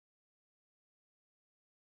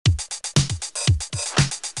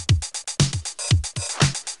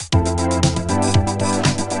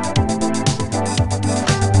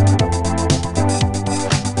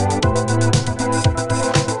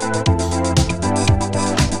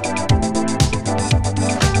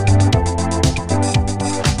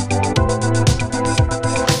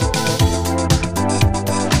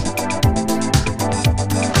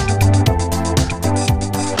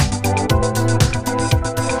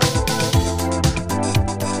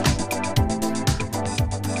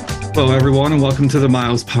Hello, everyone, and welcome to the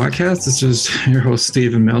Miles Podcast. This is your host,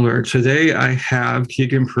 Stephen Miller. Today, I have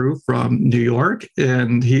Keegan Prue from New York,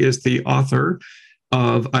 and he is the author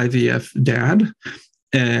of IVF Dad.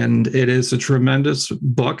 And it is a tremendous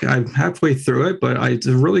book. I'm halfway through it, but it's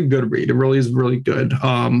a really good read. It really is really good.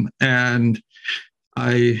 And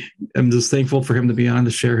I am just thankful for him to be on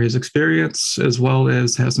to share his experience, as well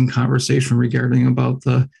as have some conversation regarding about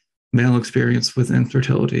the male experience with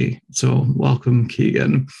infertility. So welcome,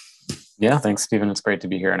 Keegan. Yeah, thanks, Stephen. It's great to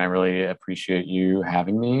be here, and I really appreciate you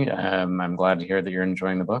having me. I'm glad to hear that you're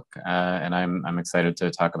enjoying the book, and I'm excited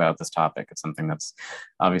to talk about this topic. It's something that's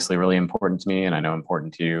obviously really important to me, and I know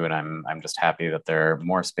important to you. And I'm just happy that there are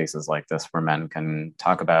more spaces like this where men can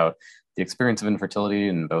talk about the experience of infertility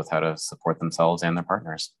and both how to support themselves and their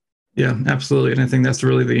partners. Yeah, absolutely. And I think that's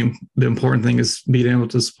really the important thing is being able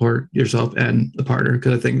to support yourself and the partner,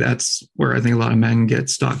 because I think that's where I think a lot of men get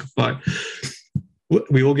stuck. But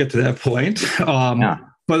we will get to that point. Yeah.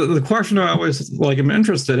 But the question I always am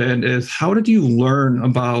interested in is, how did you learn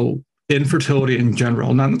about infertility in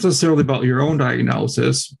general? Not necessarily about your own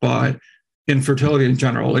diagnosis, but infertility in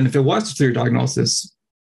general. And if it was through your diagnosis,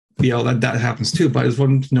 that happens too. But I just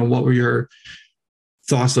wanted to know, what were your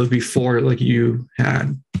thoughts of before you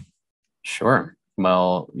had? Sure.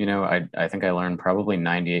 Well, I think I learned probably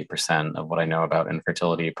 98% of what I know about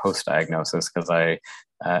infertility post-diagnosis, because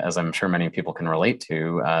as I'm sure many people can relate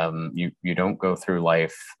to, you don't go through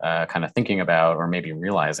life kind of thinking about or maybe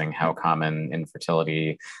realizing how common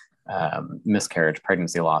infertility, miscarriage,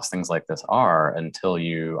 pregnancy loss, things like this are until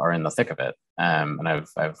you are in the thick of it. And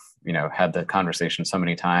I've had the conversation so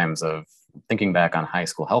many times of thinking back on high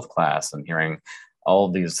school health class and hearing all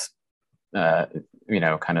of these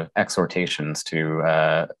kind of exhortations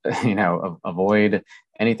to, avoid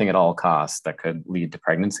anything at all costs that could lead to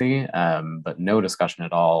pregnancy, but no discussion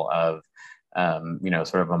at all of,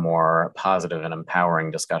 sort of a more positive and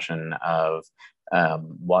empowering discussion of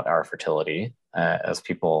what are fertility as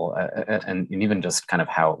people, and even just kind of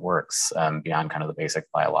how it works beyond kind of the basic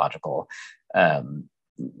biological,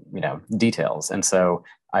 details. And so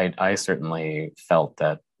I certainly felt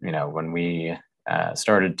that, when we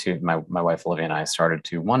started to, my wife Olivia and I started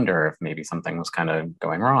to wonder if maybe something was kind of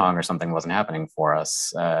going wrong or something wasn't happening for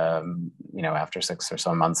us, after 6 or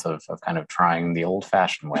so months of kind of trying the old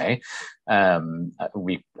fashioned way.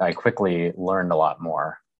 I quickly learned a lot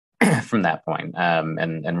more from that point,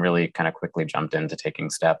 and really kind of quickly jumped into taking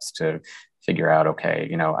steps to figure out, okay,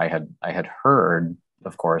 I had heard,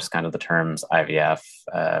 of course, kind of the terms IVF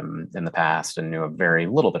in the past and knew a very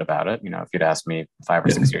little bit about it. If you'd asked me 5 or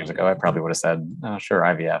 6 years ago, I probably would have said, oh, sure,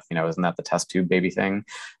 IVF, isn't that the test tube baby thing?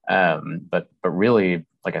 But really,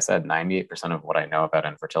 like I said, 98% of what I know about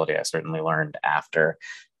infertility, I certainly learned after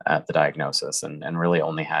the diagnosis, and really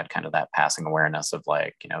only had kind of that passing awareness of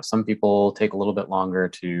some people take a little bit longer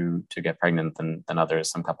to get pregnant than others.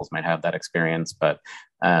 Some couples might have that experience, but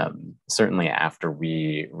certainly after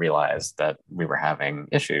we realized that we were having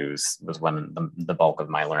issues was when the bulk of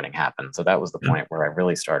my learning happened. So that was the point where I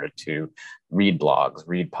really started to read blogs,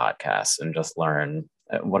 read podcasts, and just learn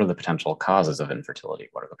what are the potential causes of infertility?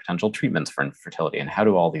 What are the potential treatments for infertility? And how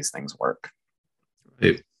do all these things work?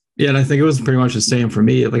 Right. Yeah, and I think it was pretty much the same for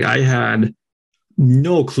me. I had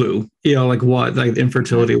no clue, what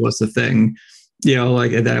infertility was the thing,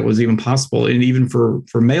 that it was even possible. And even for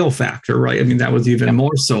male factor, right? I mean, that was even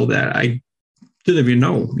more so that I didn't even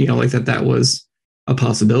know, that was a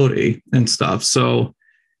possibility and stuff. So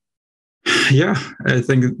yeah, I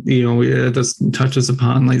think, it just touches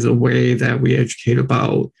upon the way that we educate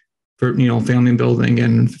about, family building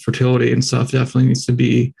and fertility and stuff definitely needs to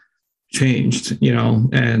be changed,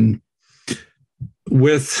 and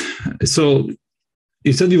so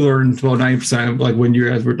you said you learned about 90% of when you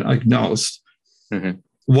guys were diagnosed. Mm-hmm.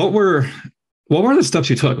 What were the steps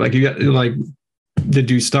you took?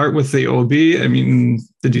 Did you start with the OB? I mean,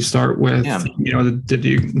 did you start with, did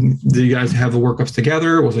you guys have the workups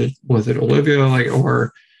together? Was it Olivia,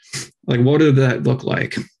 or what did that look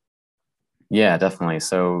like? Yeah, definitely.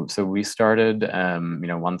 So we started,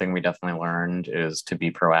 one thing we definitely learned is to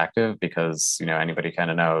be proactive, because, anybody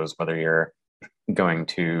kind of knows whether you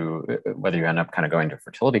end up kind of going to a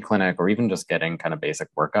fertility clinic or even just getting kind of basic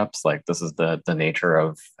workups. This is the nature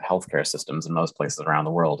of healthcare systems in most places around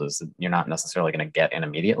the world, is you're not necessarily going to get in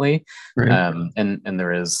immediately. Right. And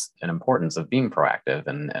there is an importance of being proactive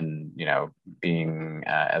and being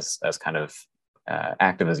as kind of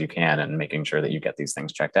active as you can and making sure that you get these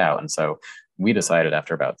things checked out. And so we decided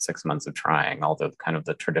after about 6 months of trying, although kind of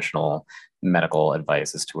the traditional medical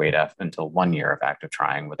advice is to wait until 1 year of active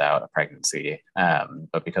trying without a pregnancy.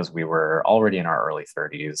 But because we were already in our early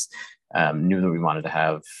 30s, knew that we wanted to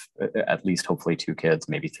have at least hopefully 2 kids,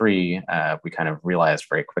 maybe 3, we kind of realized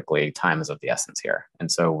very quickly time is of the essence here.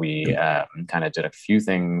 And so we kind of did a few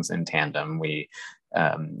things in tandem. We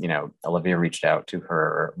Olivia reached out to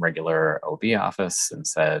her regular OB office and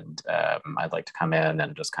said, I'd like to come in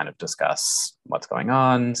and just kind of discuss what's going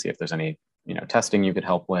on, see if there's any, testing you could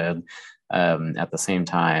help with. At the same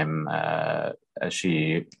time, as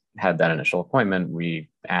she had that initial appointment, we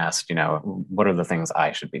asked, what are the things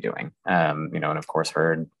I should be doing? And of course,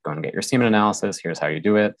 heard, go and get your semen analysis. Here's how you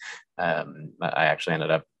do it. I actually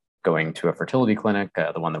ended up going to a fertility clinic,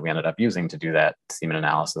 the one that we ended up using to do that semen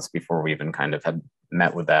analysis before we even kind of had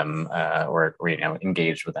met with them or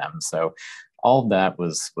engaged with them. So all of that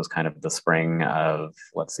was kind of the spring of,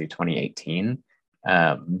 2018.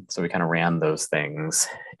 So we kind of ran those things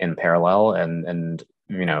in parallel, and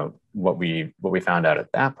what we found out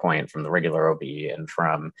at that point from the regular OB and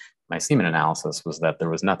from my semen analysis was that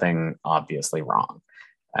there was nothing obviously wrong.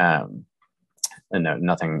 And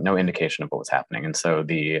no indication of what was happening. And so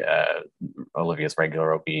the Olivia's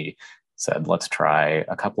regular OB said, let's try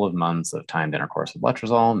a couple of months of timed intercourse with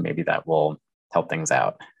letrozole. Maybe that will help things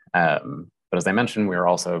out. But as I mentioned, we were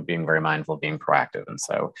also being very mindful of being proactive. And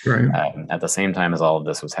so at the same time as all of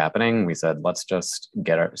this was happening, we said, let's just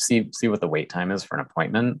see what the wait time is for an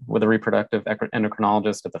appointment with a reproductive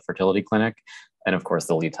endocrinologist at the fertility clinic. And of course,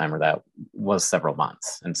 the lead time for that was several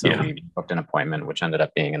months. And so we booked an appointment, which ended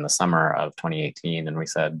up being in the summer of 2018. And we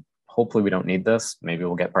said, hopefully we don't need this. Maybe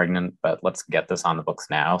we'll get pregnant, but let's get this on the books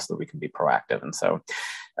now so that we can be proactive. And so,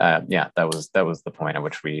 that was the point at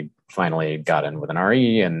which we finally got in with an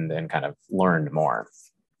RE and kind of learned more.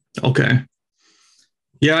 Okay.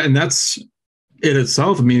 Yeah. And that's it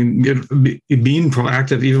itself. I mean, being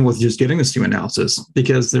proactive, even with just getting a semen analysis,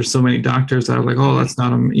 because there's so many doctors that are like, oh, that's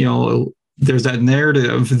not there's that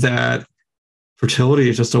narrative that fertility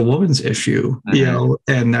is just a woman's issue,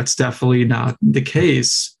 and that's definitely not the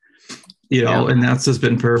case. And that's just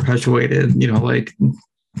been perpetuated,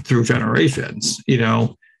 through generations,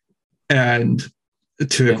 and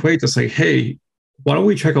to equate to say, hey, why don't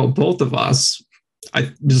we check out both of us?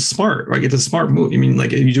 It's smart, right? It's a smart move. I mean,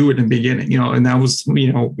 you do it in the beginning, and that was,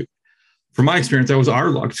 from my experience, that was our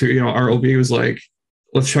luck too. Our OB was like,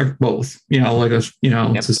 let's check both,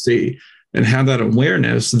 to see and have that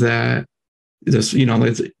awareness that this,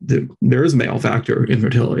 there is male factor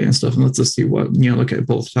infertility and stuff. And let's just see what, look at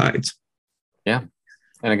both sides. Yeah.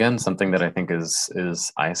 And again, something that I think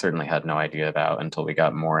is I certainly had no idea about until we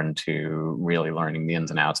got more into really learning the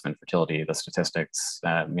ins and outs of infertility, the statistics,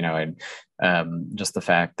 just the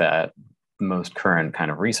fact that most current kind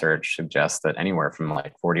of research suggests that anywhere from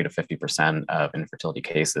 40 to 50% of infertility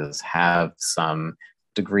cases have some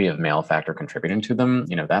degree of male factor contributing to them.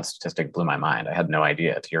 That statistic blew my mind. I had no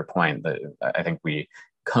idea. To your point, that I think we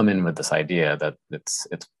come in with this idea that it's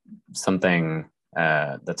something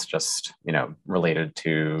that's just related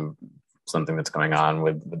to something that's going on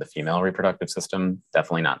with the female reproductive system.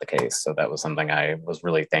 Definitely not the case. So that was something I was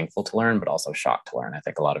really thankful to learn, but also shocked to learn. I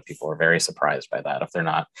think a lot of people are very surprised by that if they're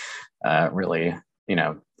not really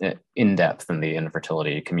in depth in the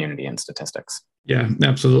infertility community and statistics. Yeah,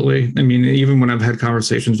 absolutely. I mean, even when I've had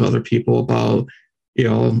conversations with other people about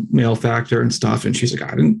male factor and stuff, and she's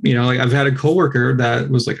like, I didn't, I've had a coworker that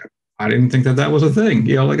was like, I didn't think that was a thing,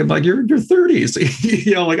 I'm like, you're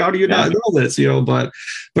 30s, how do you not know this, but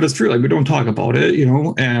it's true. We don't talk about it,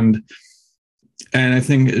 and I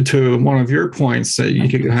think to one of your points that you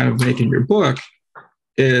can kind of make in your book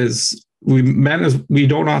is we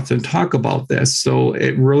don't often talk about this. So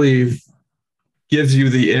it really gives you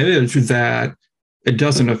the image that it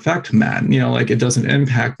doesn't affect men, it doesn't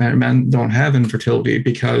impact men. Men don't have infertility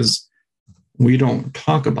because we don't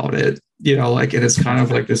talk about it. It is kind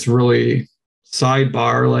of like this really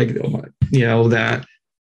sidebar, that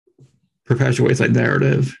perpetuates that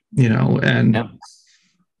narrative, and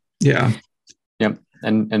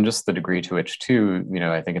and just the degree to which too,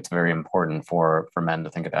 I think it's very important for men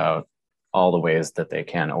to think about all the ways that they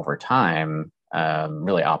can over time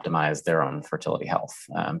really optimize their own fertility health,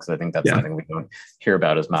 because I think that's something we don't hear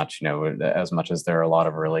about as much, as much as there are a lot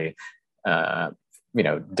of really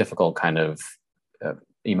difficult kind of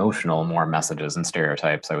emotional more messages and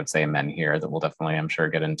stereotypes, I would say, men here that we'll definitely, I'm sure,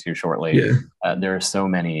 get into shortly. There are so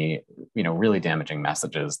many really damaging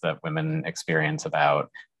messages that women experience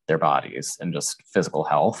about their bodies and just physical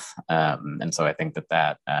health, and so I think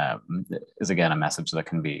that is again a message that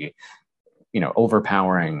can be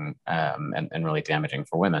overpowering and really damaging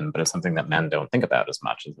for women, but it's something that men don't think about as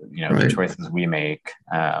much. As Right. the choices we make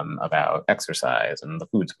about exercise and the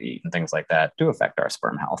foods we eat and things like that do affect our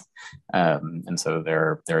sperm health. And so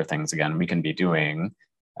there are things, again, we can be doing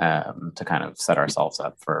to kind of set ourselves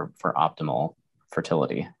up for optimal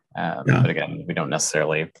fertility. Yeah. But again, we don't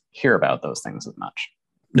necessarily hear about those things as much.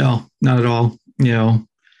 No, not at all.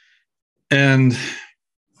 And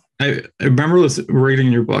I remember reading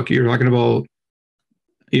in your book, you're talking about,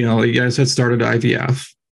 you guys had started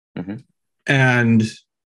IVF. Mm-hmm. And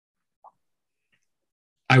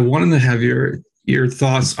I wanted to have your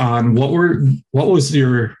thoughts on what was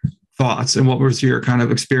your thoughts and what was your kind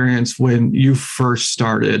of experience when you first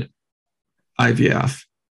started IVF?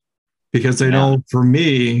 Because I know for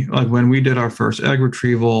me, like when we did our first egg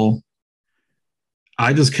retrieval,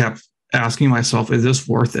 I just kept asking myself, is this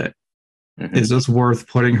worth it? Mm-hmm. Is this worth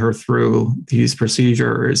putting her through these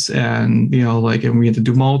procedures? And, and we had to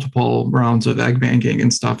do multiple rounds of egg banking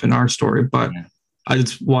and stuff in our story. But I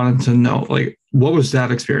just wanted to know, like, what was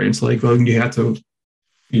that experience like when you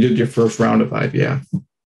did your first round of IVF?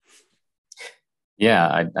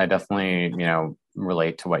 Yeah, I definitely,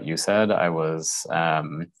 relate to what you said. I was,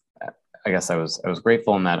 I guess I was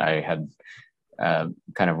grateful in that I had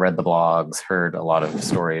kind of read the blogs, heard a lot of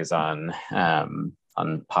stories on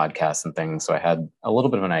podcasts and things. So I had a little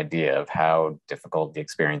bit of an idea of how difficult the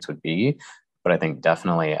experience would be. But I think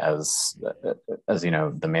definitely as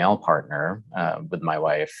the male partner with my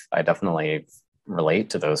wife, I definitely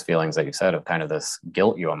relate to those feelings that you said of kind of this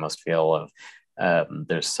guilt you almost feel of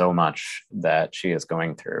there's so much that she is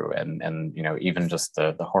going through. And even just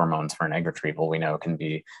the hormones for an egg retrieval, we know can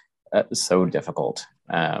be so difficult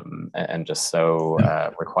and just so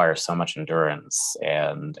requires so much endurance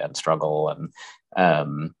and struggle.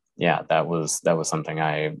 And that was something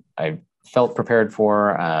I felt prepared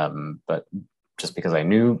for, but just because I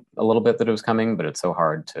knew a little bit that it was coming, but it's so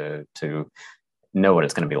hard to know what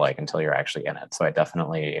it's going to be like until you're actually in it. So I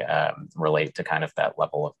definitely relate to kind of that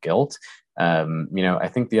level of guilt. I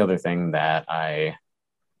think the other thing that I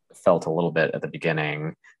felt a little bit at the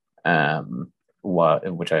beginning,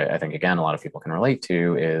 which I think, again, a lot of people can relate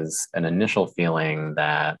to, is an initial feeling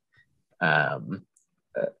that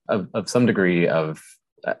of some degree of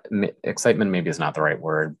excitement maybe is not the right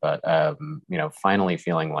word, but finally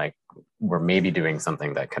feeling like we're maybe doing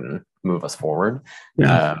something that can move us forward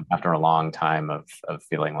after a long time of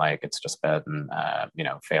feeling like it's just been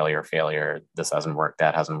failure, this hasn't worked,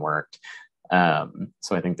 that hasn't worked.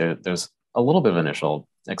 So I think there's a little bit of initial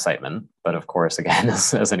excitement, but of course, again,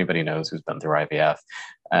 as anybody knows who's been through IVF,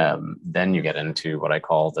 then you get into what I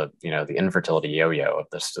call the infertility yo-yo of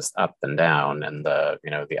this just up and down, and the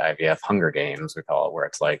IVF Hunger Games, we call it, where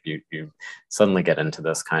it's like you suddenly get into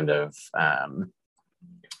this kind of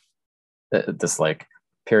this like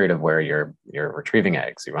period of where you're retrieving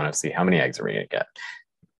eggs. You want to see how many eggs are we going to get.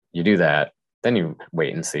 You do that. Then you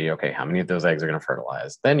wait and see, okay, how many of those eggs are going to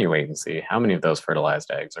fertilize? Then you wait and see how many of those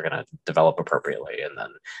fertilized eggs are going to develop appropriately. And then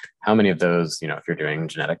how many of those, if you're doing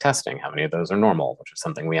genetic testing, how many of those are normal, which is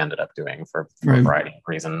something we ended up doing for a variety of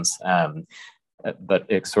reasons. But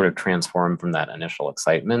it sort of transformed from that initial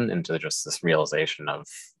excitement into just this realization of,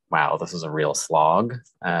 wow, this is a real slog.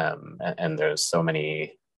 And there's so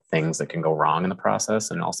many things that can go wrong in the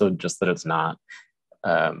process. And also just that it's not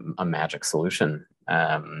a magic solution.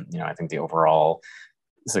 I think the overall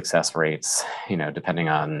success rates, depending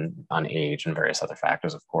on age and various other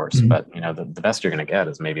factors, of course, but the best you're going to get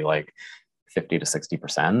is maybe like 50 to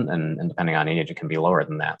 60%, and depending on age, it can be lower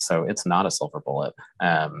than that. So it's not a silver bullet.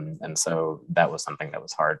 And so that was something that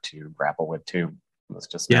was hard to grapple with too, was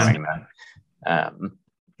just knowing that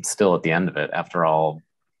still at the end of it, after all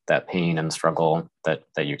that pain and struggle that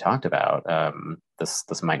you talked about,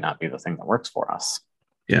 this might not be the thing that works for us.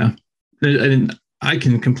 Yeah. I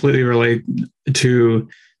can completely relate to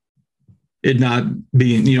it not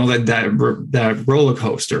being, that roller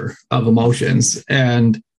coaster of emotions.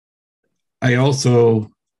 And I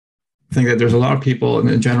also think that there's a lot of people in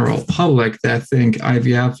the general public that think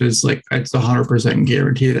IVF is like, it's 100%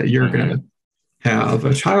 guarantee that you're going to have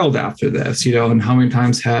a child after this, and how many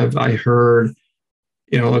times have I heard,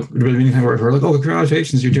 many times where I've heard like, oh,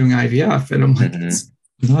 congratulations, you're doing IVF. And I'm like,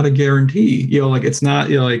 it's not a guarantee, it's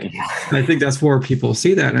not, I think that's where people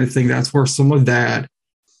see that. And I think that's where some of that,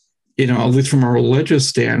 at least from a religious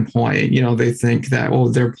standpoint, they think that, oh,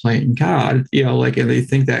 they're playing God, and they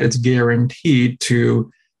think that it's guaranteed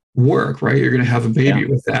to work, right? You're going to have a baby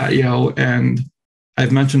with that, and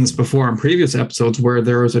I've mentioned this before in previous episodes where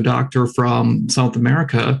there was a doctor from South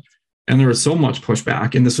America and there was so much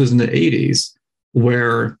pushback. And this was in the 80s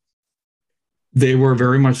where they were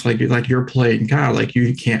very much like you're playing God, like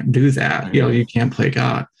you can't do that. You know, you can't play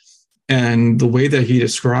God. And the way that he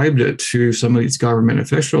described it to some of these government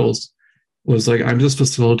officials was like, I'm just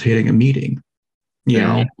facilitating a meeting, you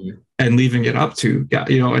know, and leaving it up to, yeah,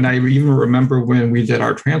 you know. And I even remember when we did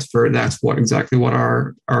our transfer, that's what exactly what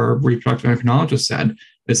our reproductive endocrinologist said.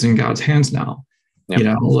 It's in God's hands now, you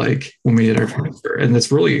know, like when we did our transfer. And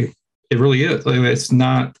it's really, it really is. Like, it's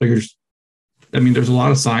not like I mean, there's a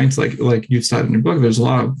lot of science, like you said in your book, there's a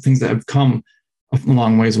lot of things that have come a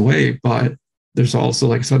long ways away, but there's also,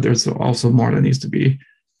 like I said, there's also more that needs to be,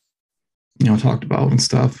 you know, talked about and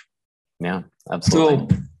stuff. Yeah,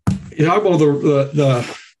 absolutely. So you talk about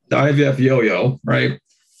the IVF yo-yo, right?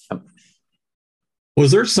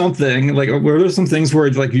 Was there something like, were there some things where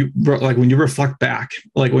like you, like when you reflect back,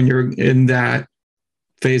 like when you're in that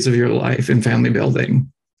phase of your life in family building,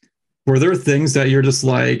 were there things that you're just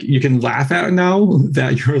like, you can laugh at now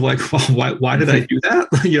that you're like, well, why did I do that?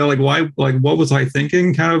 You know, like why, like what was I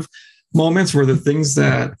thinking kind of moments? Were the things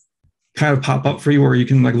that kind of pop up for you where you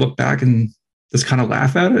can like look back and just kind of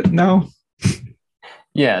laugh at it now?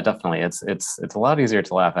 Yeah, definitely. It's a lot easier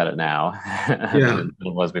to laugh at it now than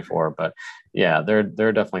it was before. But yeah, there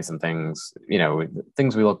are definitely some things, you know,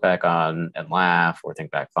 things we look back on and laugh or think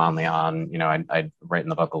back fondly on. You know, I write in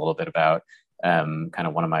the book a little bit about kind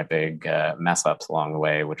of one of my big mess ups along the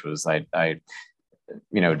way, which was I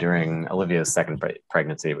you know, during Olivia's second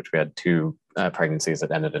pregnancy, which we had two pregnancies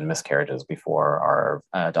that ended in miscarriages before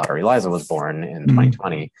our daughter Eliza was born in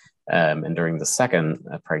 2020. And during the second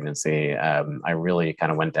pregnancy, I really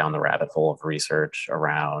kind of went down the rabbit hole of research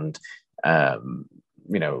around, you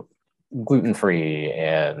know, gluten-free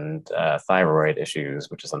and thyroid issues,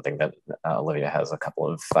 which is something that Olivia has a couple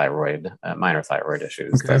of minor thyroid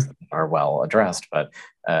issues that are well addressed. But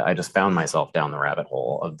I just found myself down the rabbit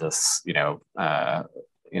hole of this,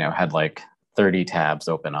 had like 30 tabs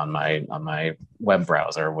open on my web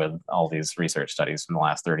browser with all these research studies from the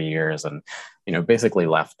last 30 years. And, you know, basically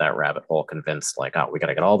left that rabbit hole convinced like, oh, we got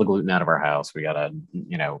to get all the gluten out of our house. We got to,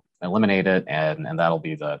 you know, eliminate it. And that'll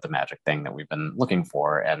be the magic thing that we've been looking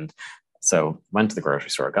for. And so went to the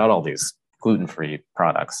grocery store, got all these gluten-free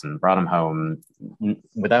products and brought them home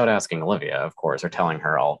without asking Olivia, of course, or telling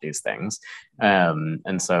her all of these things.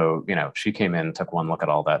 And so, you know, she came in, took one look at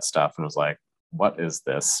all that stuff and was like, what is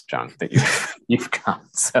this junk that you've got?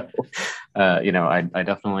 So, you know, I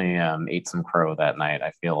definitely ate some crow that night.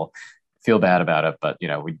 I feel bad about it, but, you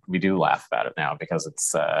know, we do laugh about it now because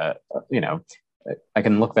it's, you know, I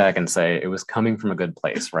can look back and say it was coming from a good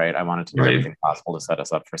place, right? I wanted to do everything possible to set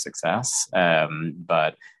us up for success.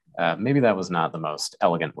 But maybe that was not the most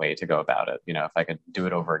elegant way to go about it. You know, if I could do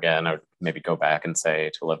it over again, I would maybe go back and say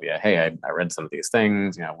to Olivia, hey, I read some of these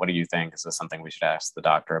things. You know, what do you think? Is this something we should ask the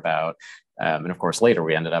doctor about? And of course, later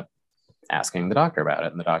we ended up asking the doctor about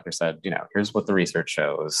it. And the doctor said, you know, here's what the research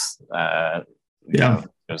shows. You know,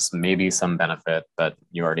 there's maybe some benefit, but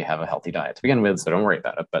you already have a healthy diet to begin with, so don't worry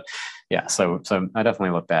about it. But yeah, so I definitely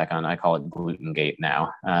look back on, I call it gluten gate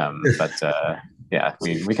now. But yeah,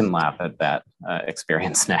 we can laugh at that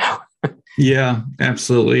experience now. Yeah,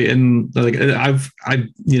 absolutely. And like I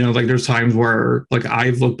you know, like there's times where like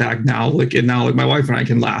I've looked back now, like, and now like my wife and I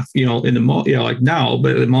can laugh, you know, in the moment, you know, like now,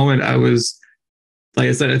 but at the moment I was, like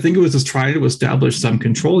I said, I think it was just trying to establish some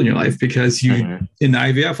control in your life because you in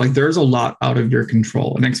IVF, like there's a lot out of your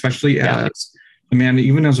control. And especially as a man,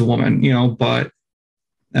 even as a woman, you know, but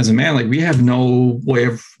as a man, like we have no way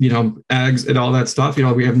of, you know, eggs and all that stuff, you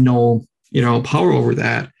know, we have no, you know, power over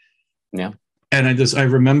that. Yeah. And I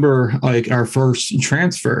remember like our first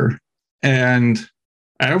transfer, and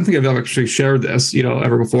I don't think I've ever actually shared this, you know,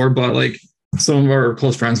 ever before, but like some of our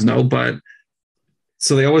close friends know, but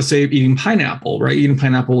so they always say eating pineapple, right? Eating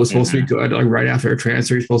pineapple was supposed to be good. Like right after a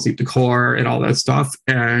transfer, you're supposed to eat the core and all that stuff.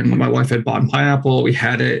 And my wife had bought pineapple. We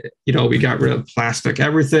had it, you know, we got rid of plastic,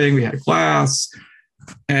 everything. We had glass.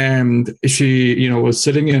 And she, you know, was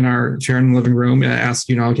sitting in our chair in the living room and I asked,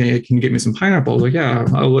 you know, okay, can you get me some pineapple? I was like, yeah,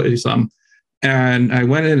 I'll let you some. And I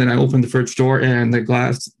went in and I opened the fridge door and the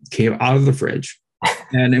glass came out of the fridge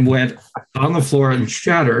and it went on the floor and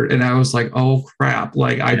shattered. And I was like, oh crap,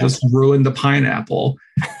 like I just ruined the pineapple.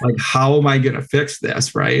 Like, how am I going to fix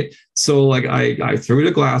this? Right. So like I threw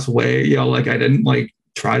the glass away, you know, like I didn't like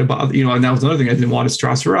try to bother, you know, and that was another thing. I didn't want to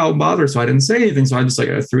stress her out and bother her. So I didn't say anything. So I just like,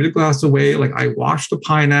 I threw the glass away. Like I washed the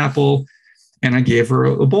pineapple and I gave her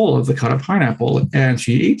a bowl of the cut up pineapple and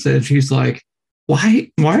she eats it. And she's like,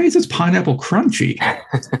 why is this pineapple crunchy?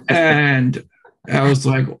 And I was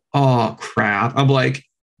like, oh crap. I'm like,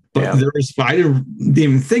 but I didn't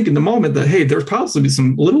even think in the moment that, hey, there's possibly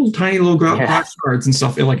some tiny little glass shards and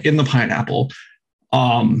stuff like in the pineapple.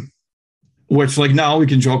 which like now we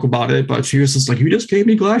can joke about it, but she was just like, you just gave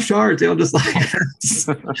me glass shards, just like,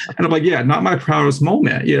 and I'm like, yeah, not my proudest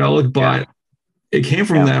moment, but it came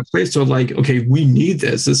from that place. So like, okay, we need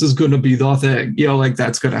this. This is going to be the thing, like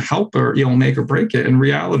that's going to help her, make or break it. In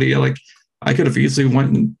reality, like I could have easily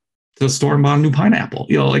went to the store and bought a new pineapple,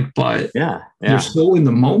 but you're so in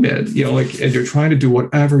the moment, and you're trying to do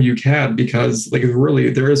whatever you can because like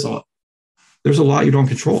really there's a lot you don't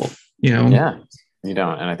control, Yeah, you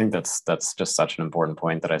don't. And I think that's just such an important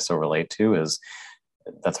point that I so relate to is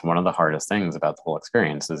that's one of the hardest things about the whole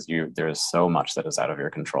experience is there's so much that is out of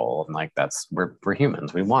your control. And like, we're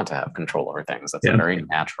humans. We want to have control over things. That's a very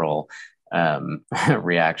natural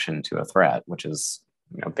reaction to a threat, which is,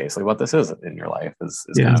 basically what this is in your life is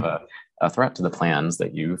kind of a threat to the plans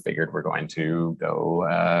that you figured were going to go,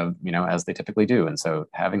 as they typically do. And so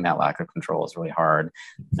having that lack of control is really hard.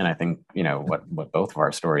 And I think, what both of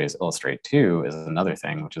our stories illustrate too is another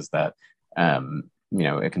thing, which is that,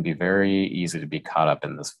 it can be very easy to be caught up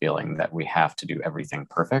in this feeling that we have to do everything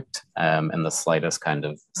perfect. And the slightest kind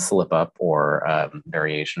of slip up or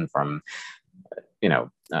variation from,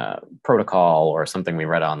 protocol or something we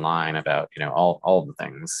read online about, all the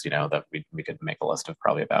things, that we could make a list of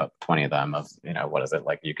probably about 20 of them of, what is it?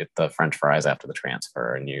 Like you get the French fries after the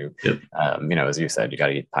transfer and you, as you said, you got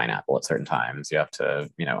to eat pineapple at certain times. You have to,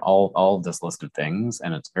 all of this list of things.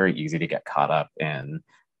 And it's very easy to get caught up in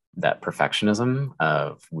that perfectionism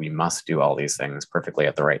of we must do all these things perfectly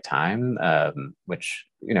at the right time, which,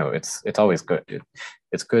 it's always good.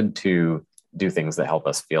 It's good to do things that help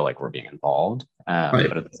us feel like we're being involved.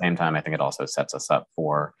 But at the same time, I think it also sets us up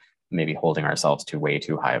for maybe holding ourselves to way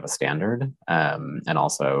too high of a standard, and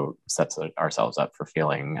also sets ourselves up for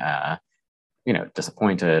feeling,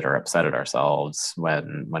 disappointed or upset at ourselves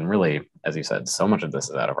when really, as you said, so much of this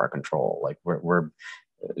is out of our control. Like we're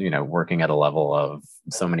working at a level of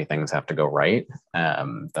so many things have to go right,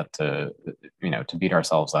 that to beat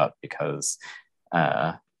ourselves up because,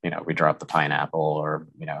 we dropped the pineapple or,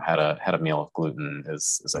 had a meal of gluten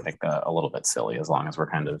is I think a little bit silly as long as we're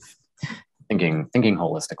kind of thinking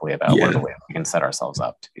holistically about what are the ways we can set ourselves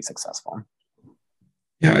up to be successful.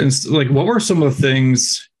 Yeah. And like, what were some of the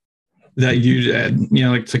things that you did,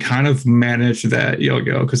 like to kind of manage that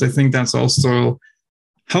yo-yo? Because I think that's also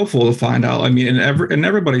helpful to find out. I mean, and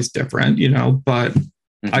everybody's different, but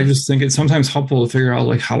I just think it's sometimes helpful to figure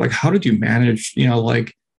out how did you manage,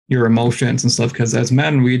 like your emotions and stuff? Because as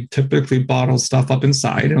men, we typically bottle stuff up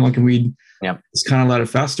inside and we just kind of let it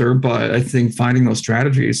fester. But I think finding those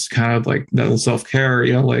strategies, kind of like that self-care,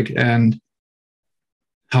 and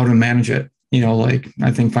how to manage it,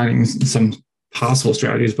 I think finding some possible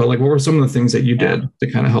strategies. But like, what were some of the things that you did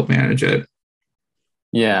to kind of help manage it?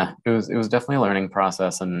 Yeah, it was definitely a learning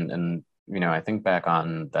process, and I think back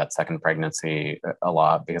on that second pregnancy a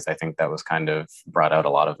lot because I think that was kind of brought out a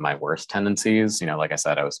lot of my worst tendencies. Like I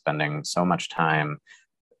said, I was spending so much time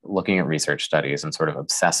looking at research studies and sort of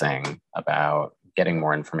obsessing about getting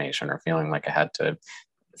more information or feeling like I had to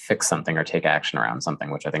fix something or take action around something,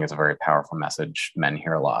 which I think is a very powerful message men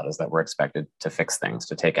hear a lot, is that we're expected to fix things,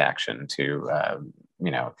 to take action, to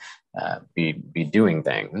be doing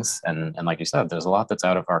things. And like you said, there's a lot that's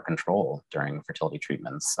out of our control during fertility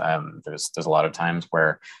treatments. There's a lot of times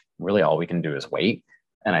where really all we can do is wait.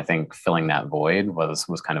 And I think filling that void was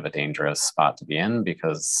kind of a dangerous spot to be in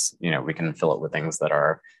because, we can fill it with things that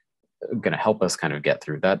are going to help us kind of get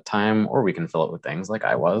through that time, or we can fill it with things like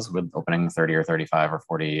I was with opening 30 or 35 or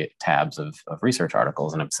 40 tabs of research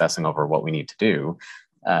articles and obsessing over what we need to do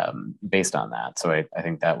based on that. So I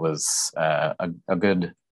think that was a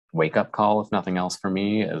good wake-up call, if nothing else, for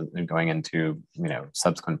me going into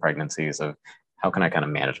subsequent pregnancies of how can I kind of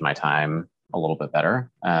manage my time a little bit better,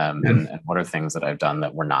 and what are things that I've done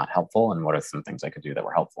that were not helpful, and what are some things I could do that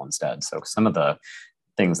were helpful instead. So some of the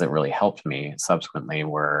things that really helped me subsequently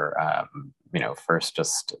were, first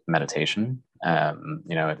just meditation.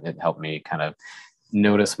 It helped me kind of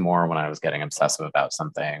notice more when I was getting obsessive about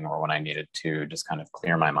something or when I needed to just kind of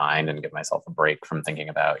clear my mind and give myself a break from thinking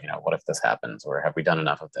about, what if this happens, or have we done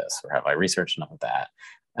enough of this, or have I researched enough of that?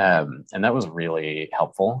 And that was really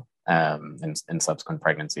helpful. In subsequent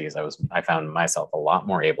pregnancies, I found myself a lot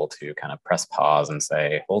more able to kind of press pause and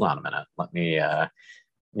say, hold on a minute, let me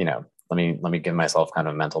give myself kind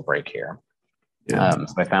of a mental break here. So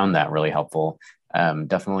I found that really helpful.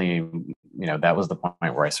 Definitely, that was the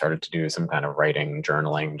point where I started to do some kind of writing,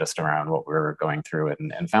 journaling just around what we were going through,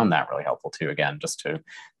 and found that really helpful too. Again, just to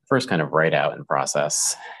first kind of write out and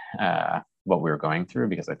process what we were going through,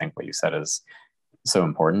 because I think what you said is so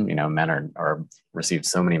important. Men are receive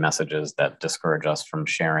so many messages that discourage us from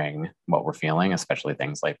sharing what we're feeling, especially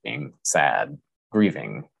things like being sad,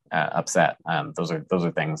 grieving, upset. Those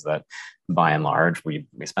are things that, by and large, we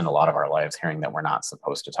spend a lot of our lives hearing that we're not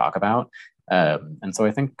supposed to talk about. And so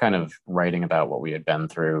I think kind of writing about what we had been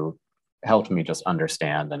through helped me just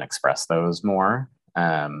understand and express those more,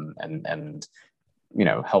 and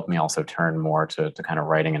helped me also turn more to kind of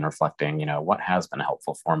writing and reflecting, what has been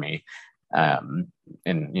helpful for me in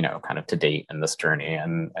kind of to date in this journey,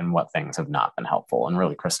 and what things have not been helpful, and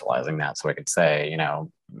really crystallizing that so I could say,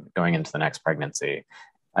 going into the next pregnancy,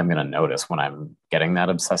 I'm going to notice when I'm getting that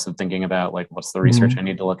obsessive thinking about like what's the research I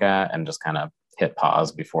need to look at, and just kind of hit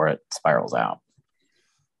pause before it spirals out.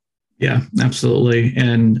 Yeah, absolutely.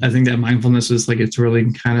 And I think that mindfulness is like, it's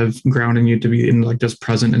really kind of grounding you to be in like just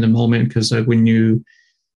present in the moment. Because like when you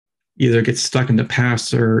either get stuck in the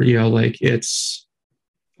past or, like it's,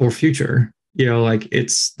 or future, like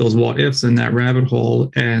it's those what ifs in that rabbit hole,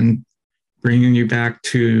 and bringing you back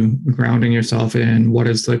to grounding yourself in what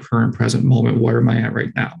is the current present moment. Where am I at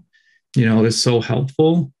right now? Is so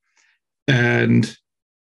helpful. And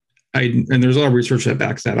there's a lot of research that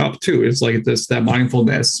backs that up too. It's like that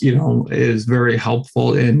mindfulness, is very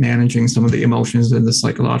helpful in managing some of the emotions and the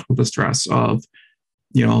psychological distress of,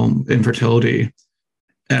 infertility.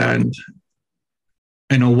 And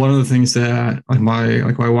I know one of the things that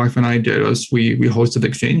my wife and I did was we hosted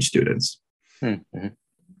exchange students. Mm-hmm.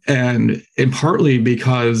 And partly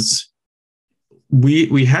because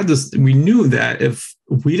we had this, we knew that if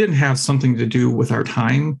we didn't have something to do with our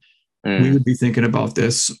time, we would be thinking about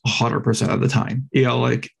this 100% of the time,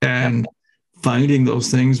 and finding those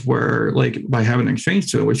things where, like, by having an exchange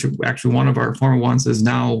student, which actually one of our former ones is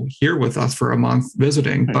now here with us for a month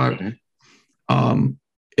visiting, but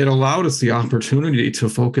it allowed us the opportunity to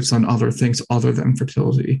focus on other things other than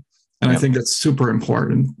fertility. And I think that's super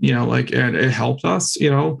important, and it helped us,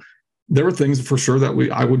 there were things for sure that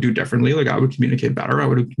I would do differently. Like I would communicate better, I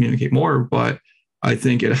would communicate more, but I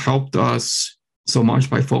think it helped us so much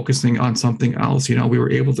by focusing on something else. We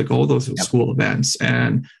were able to go to those school events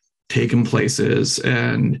and take them places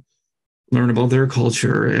and learn about their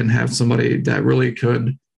culture and have somebody that really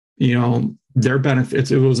could, their benefits.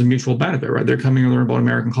 It was a mutual benefit, right? They're coming to learn about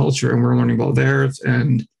American culture and we're learning about theirs,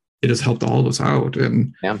 and it has helped all of us out.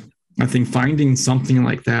 And I think finding something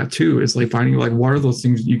like that too is like finding like, what are those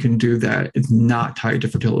things you can do that is not tied to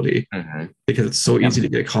fertility, because it's so easy to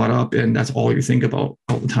get caught up and that's all you think about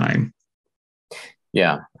all the time.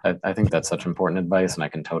 Yeah, I think that's such important advice, and I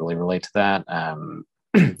can totally relate to that.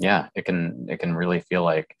 It can really feel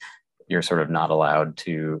like you're sort of not allowed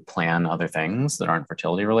to plan other things that aren't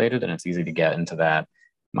fertility related, and it's easy to get into that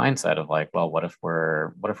mindset of like, well, what if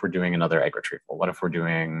we're doing another egg retrieval? What if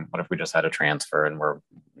we just had a transfer and we're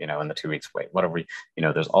in the 2 weeks wait? What if we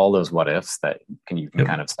there's all those what ifs that you can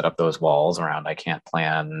kind of set up those walls around. I can't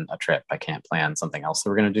plan a trip, I can't plan something else that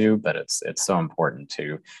we're going to do, but it's so important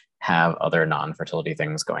to have other non-fertility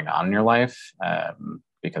things going on in your life,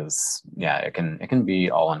 because it can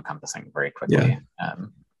be all encompassing very quickly.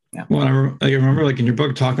 Well, I remember like in your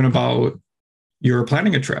book talking about you were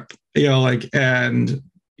planning a trip, and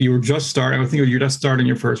you were just starting. I think you're just starting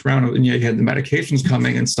your first round, and you had the medications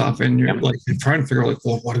coming and stuff, and you're like you're trying to figure out like,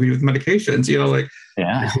 well, what do we do with medications?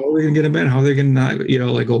 How are we gonna get them in? How are they gonna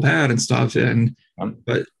not, go bad and stuff? And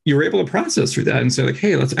but you were able to process through that and say like,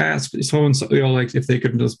 hey, let's ask so and so, like if they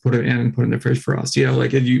could just put it in and put it in the fridge for us, you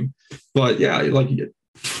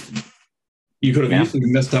could have easily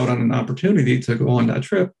missed out on an opportunity to go on that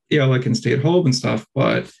trip, and stay at home and stuff,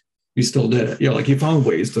 but you still did it. You found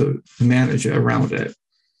ways to manage it around it.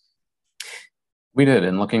 We did.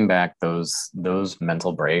 And looking back, those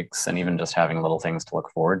mental breaks and even just having little things to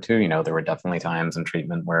look forward to, there were definitely times in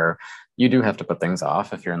treatment where you do have to put things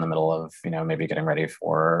off if you're in the middle of, maybe getting ready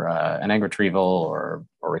for an egg retrieval or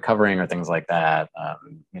recovering or things like that.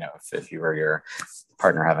 If you or your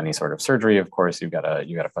partner have any sort of surgery, of course, you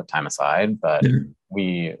gotta put time aside. But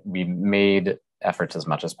we made efforts as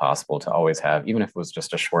much as possible to always have, even if it was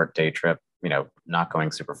just a short day trip, not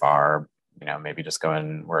going super far, maybe just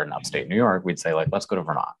we're in upstate New York, we'd say like, let's go to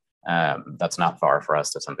Vermont. That's not far for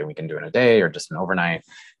us. That's something we can do in a day or just an overnight.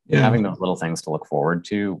 Having those little things to look forward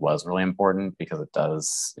to was really important, because it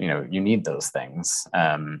does, you need those things.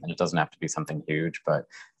 And it doesn't have to be something huge, but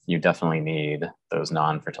you definitely need those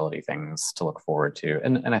non-fertility things to look forward to.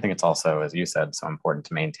 And I think it's also, as you said, so important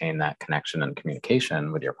to maintain that connection and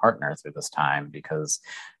communication with your partner through this time, because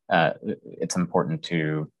it's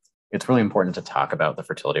really important to talk about the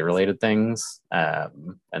fertility related things.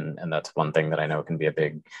 And that's one thing that I know can be a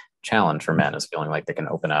big challenge for men, is feeling like they can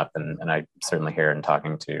open up. And I certainly hear in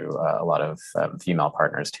talking to a lot of female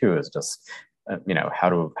partners too, is just, how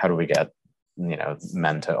do we get,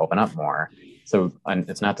 men to open up more? So, and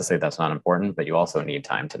it's not to say that's not important, but you also need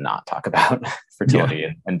time to not talk about Yeah.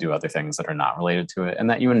 fertility and do other things that are not related to it and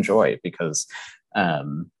that you enjoy, because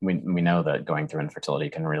we know that going through infertility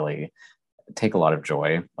can really take a lot of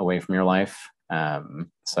joy away from your life.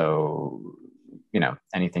 So,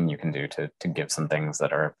 anything you can do to give some things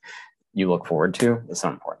that are you look forward to is so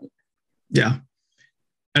important. Yeah.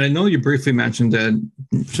 And I know you briefly mentioned it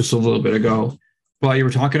just a little bit ago, but you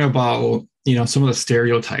were talking about, some of the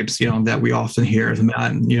stereotypes, that we often hear as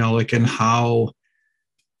men, like, and how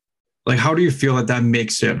do you feel that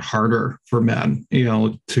makes it harder for men,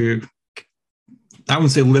 to, I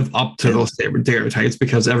wouldn't say live up to those stereotypes,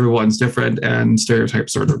 because everyone's different and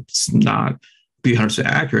stereotypes are not be 100%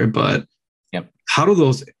 accurate, but yep. How do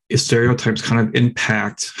those stereotypes kind of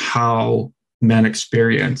impact how men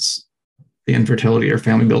experience the infertility or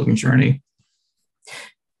family building journey?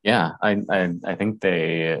 Yeah, I think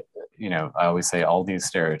they, I always say all these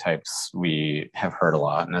stereotypes we have heard a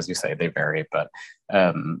lot, and as you say, they vary, but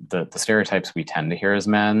the stereotypes we tend to hear as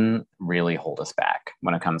men really hold us back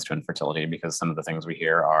when it comes to infertility, because some of the things we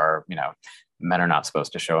hear are, men are not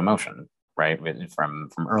supposed to show emotion, right? From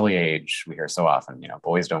early age, we hear so often,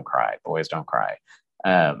 boys don't cry, boys don't cry.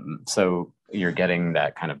 So you're getting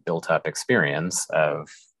that kind of built up experience of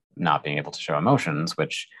not being able to show emotions,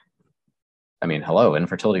 which, I mean, hello,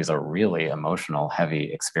 infertility is a really emotional,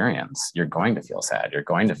 heavy experience. You're going to feel sad. You're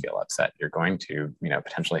going to feel upset. You're going to,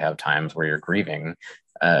 potentially have times where you're grieving,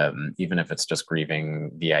 even if it's just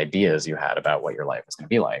grieving the ideas you had about what your life is going to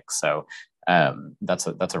be like. So that's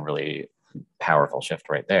a really powerful shift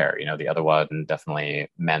right there. The other one, definitely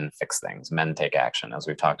men fix things, men take action. As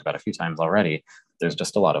we've talked about a few times already, there's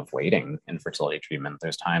just a lot of waiting in fertility treatment.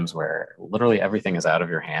 There's times where literally everything is out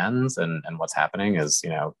of your hands, and what's happening is,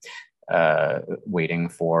 waiting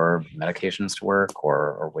for medications to work,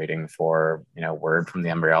 or waiting for, word from the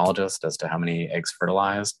embryologist as to how many eggs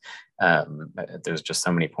fertilized. There's just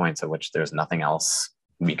so many points at which there's nothing else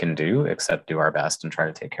we can do except do our best and try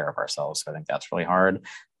to take care of ourselves. So I think that's really hard.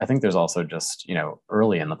 I think there's also just,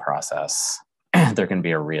 early in the process, there can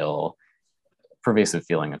be a real pervasive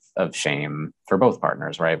feeling of shame for both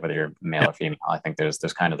partners, right? Whether you're male or female. I think there's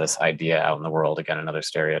kind of this idea out in the world, again, another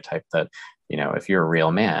stereotype, that, if you're a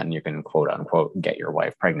real man, you can quote unquote get your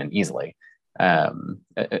wife pregnant easily.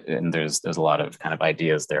 And there's a lot of kind of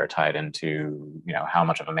ideas there tied into, how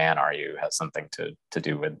much of a man are you has something to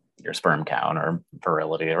do with your sperm count or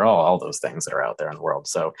virility, or all those things that are out there in the world.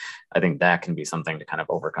 So I think that can be something to kind of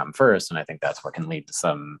overcome first. And I think that's what can lead to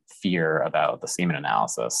some fear about the semen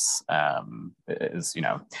analysis, is,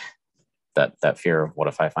 that fear of, what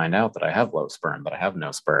if I find out that I have low sperm, that I have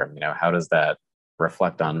no sperm, how does that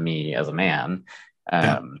reflect on me as a man?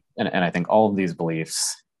 And I think all of these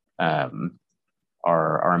beliefs,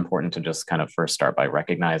 are important to just kind of first start by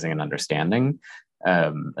recognizing and understanding,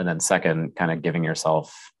 and then second, kind of giving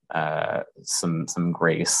yourself some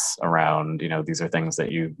grace around, these are things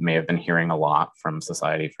that you may have been hearing a lot from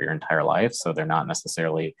society for your entire life, so they're not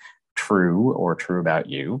necessarily true about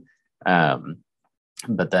you.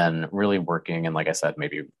 But then really working, and like I said,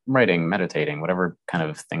 maybe writing, meditating, whatever kind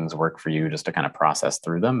of things work for you, just to kind of process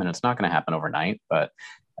through them. And it's not going to happen overnight, but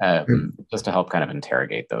just to help kind of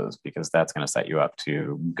interrogate those, because that's going to set you up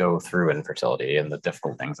to go through infertility and the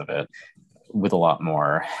difficult things of it with a lot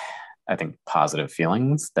more, I think, positive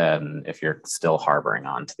feelings than if you're still harboring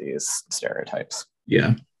onto these stereotypes.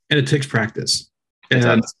 Yeah. And it takes practice.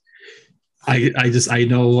 And I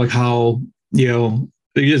know, like, how,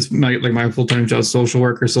 just my full-time job, social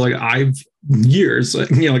worker. So like I've years,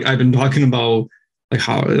 like I've been talking about like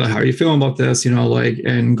how are you feeling about this, like,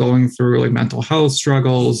 and going through like mental health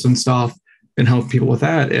struggles and stuff, and help people with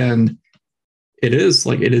that. And it is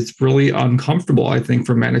really uncomfortable, I think,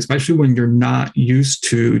 for men, especially when you're not used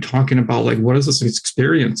to talking about like, what is this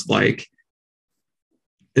experience like?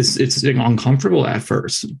 It's uncomfortable at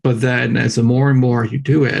first, but then as the more and more you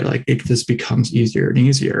do it, like, it just becomes easier and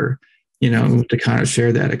easier, to kind of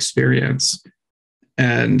share that experience.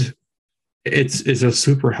 And it's just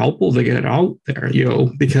super helpful to get it out there,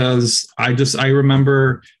 because I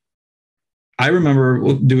remember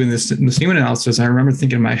doing this in the semen analysis. I remember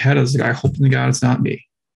thinking in my head, I was like, I hope to God it's not me.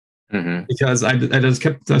 Mm-hmm. Because I just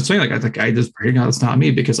kept saying, like, I just pray to God it's not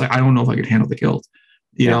me, because like, I don't know if I could handle the guilt,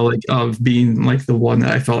 like, of being like the one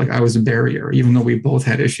that I felt like I was a barrier, even though we both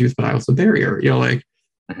had issues, but I was a barrier, like,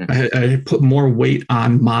 I put more weight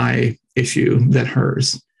on my issue than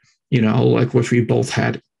hers, like, which we both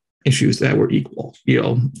had issues that were equal,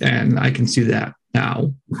 and I can see that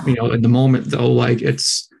now, in the moment, though, like,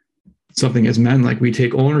 it's something as men, like, we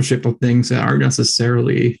take ownership of things that aren't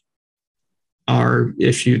necessarily our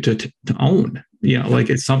issue to own, like,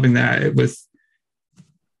 it's something that with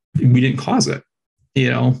we didn't cause it,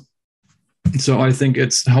 you know? So I think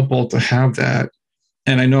it's helpful to have that.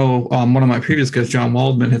 And I know one of my previous guests, John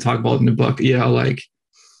Waldman, had talked about in the book, like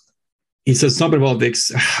he said something about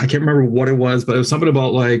I can't remember what it was, but it was something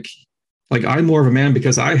about like I'm more of a man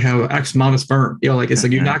because I have X amount of sperm. Like it's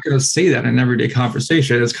like you're not going to say that in an everyday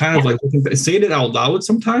conversation. It's kind of like saying it out loud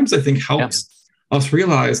sometimes I think helps us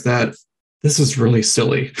realize that this is really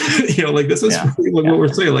silly. Like this is really what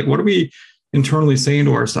we're saying. Like what are we internally saying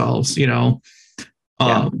to ourselves?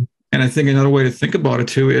 And I think another way to think about it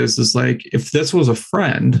too is like if this was a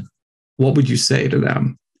friend, what would you say to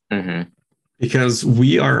them? Mm-hmm. Because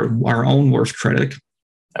we are our own worst critic.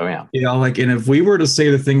 Oh yeah. And if we were to say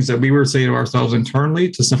the things that we were saying to ourselves internally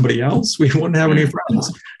to somebody else, we wouldn't have any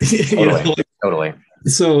friends. Totally.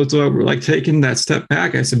 So we're like taking that step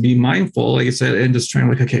back. I said, be mindful, like I said, and just trying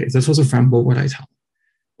like, okay, if this was a friend, what would I tell them?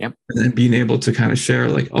 Yep. And then being able to kind of share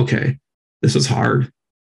like, okay, this is hard.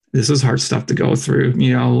 This is hard stuff to go through,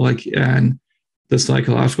 and the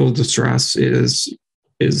psychological distress is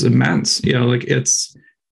immense. It's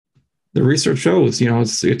the research shows,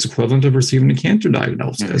 it's equivalent of receiving a cancer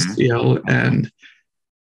diagnosis, and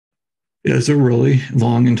it's a really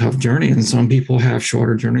long and tough journey. And some people have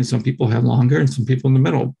shorter journeys, some people have longer, and some people in the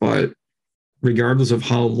middle. But regardless of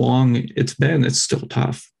how long it's been, it's still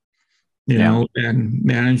tough, and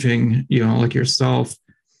managing, like yourself,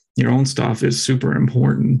 your own stuff is super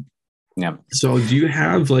important. Yeah. So do you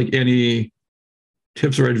have like any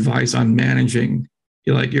tips or advice on managing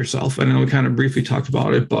like yourself? I know we kind of briefly talked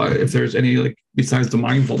about it, but if there's any like besides the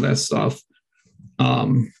mindfulness stuff.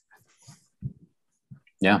 Well,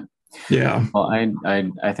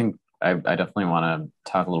 I think I definitely want to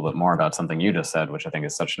talk a little bit more about something you just said, which I think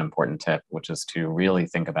is such an important tip, which is to really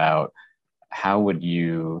think about how would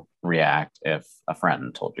you react if a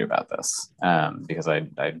friend told you about this? Because I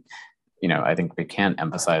think we can't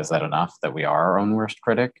emphasize that enough, that we are our own worst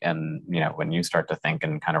critic. And, when you start to think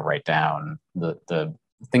and kind of write down the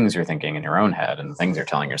things you're thinking in your own head and the things you're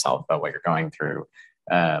telling yourself about what you're going through,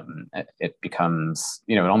 it becomes,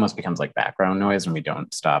 it almost becomes like background noise when we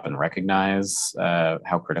don't stop and recognize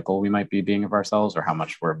how critical we might be being of ourselves, or how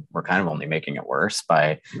much we're kind of only making it worse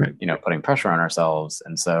by, putting pressure on ourselves.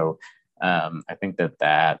 And so I think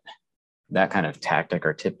that kind of tactic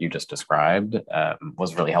or tip you just described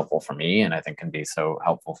was really helpful for me, and I think can be so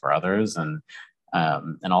helpful for others, and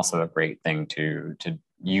also a great thing to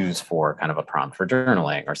use for kind of a prompt for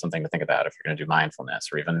journaling, or something to think about if you're going to do mindfulness,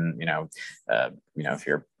 or even if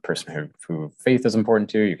you're a person who faith is important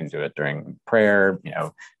to, you can do it during prayer,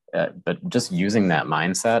 but just using that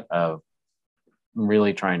mindset of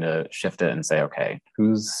really trying to shift it and say, okay,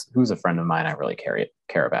 who's a friend of mine I really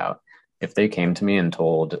care about? If they came to me and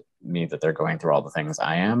told me that they're going through all the things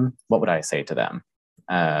I am, what would I say to them?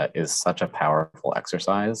 Is such a powerful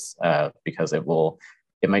exercise, because it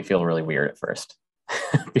might feel really weird at first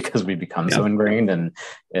because we become so ingrained in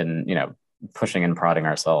pushing and prodding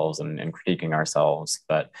ourselves and critiquing ourselves.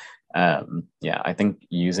 But I think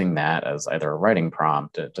using that as either a writing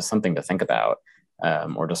prompt, just something to think about,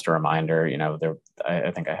 or just a reminder.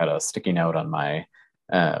 I think I had a sticky note on my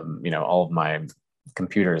all of my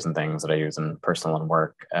computers and things that I use in personal and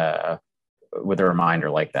work, with a reminder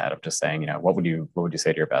like that of just saying, what would you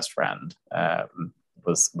say to your best friend,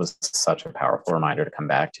 was such a powerful reminder to come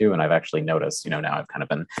back to. And I've actually noticed, now I've kind of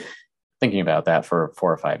been thinking about that for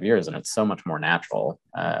 4 or 5 years, and it's so much more natural,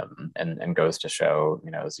 and goes to show,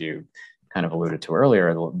 as you kind of alluded to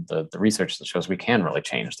earlier, the research that shows we can really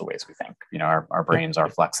change the ways we think. Our brains are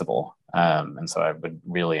flexible, and so I would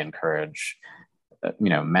really encourage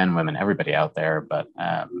men, women, everybody out there, but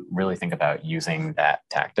really think about using that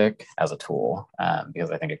tactic as a tool,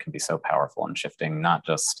 because I think it can be so powerful in shifting not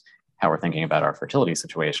just how we're thinking about our fertility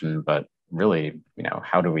situation, but really,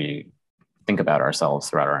 how do we think about ourselves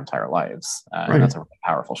throughout our entire lives? And that's a really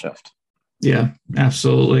powerful shift. Yeah,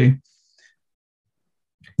 absolutely.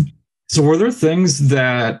 So were there things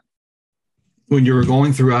that when you were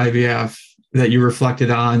going through IVF that you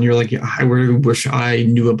reflected on, you're like, I really wish I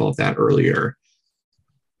knew about that earlier?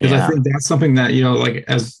 Because I think that's something that, like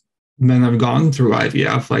as men have gone through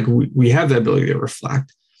IVF, like we have the ability to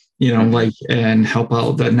reflect, like, and help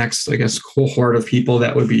out the next, I guess, cohort of people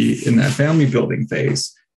that would be in that family building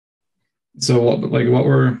phase. So what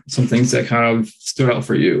were some things that kind of stood out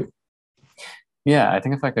for you? Yeah, I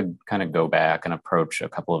think if I could kind of go back and approach a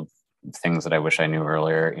couple of things that I wish I knew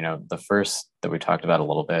earlier, the first that we talked about a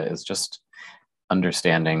little bit is just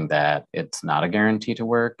understanding that it's not a guarantee to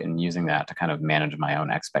work, and using that to kind of manage my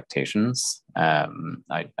own expectations. I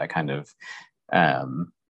kind of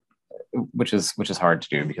which is hard to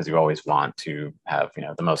do because you always want to have,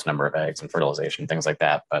 the most number of eggs and fertilization, things like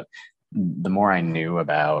that. But the more I knew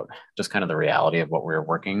about just kind of the reality of what we were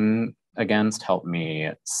working against helped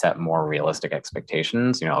me set more realistic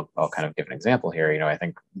expectations. I'll kind of give an example here. I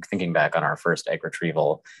think thinking back on our first egg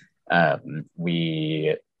retrieval,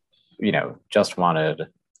 we, just wanted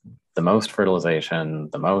the most fertilization,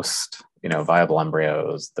 the most, viable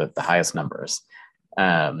embryos, the highest numbers.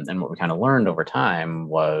 And what we kind of learned over time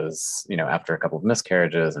was, after a couple of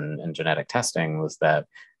miscarriages and genetic testing, was that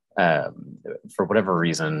for whatever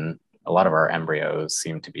reason, a lot of our embryos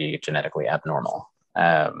seemed to be genetically abnormal.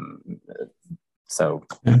 So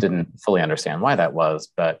didn't fully understand why that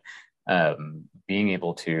was, but being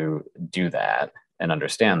able to do that and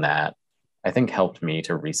understand that, I think helped me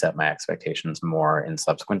to reset my expectations more in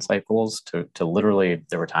subsequent cycles to literally,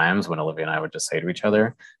 there were times when Olivia and I would just say to each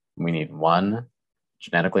other, we need one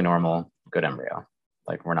genetically normal, good embryo.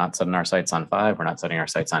 Like, we're not setting our sights on 5, we're not setting our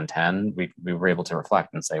sights on 10. We were able to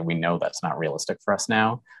reflect and say, we know that's not realistic for us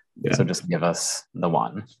now. Yeah. So just give us the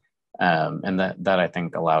one. And that I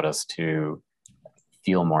think allowed us to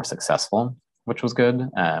feel more successful, which was good.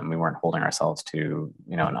 We weren't holding ourselves to,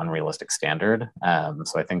 an unrealistic standard.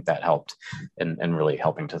 So I think that helped in really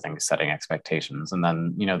helping to think setting expectations. And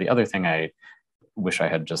then, the other thing I wish I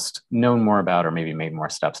had just known more about, or maybe made more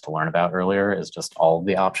steps to learn about earlier, is just all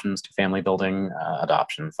the options to family building,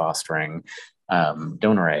 adoption, fostering,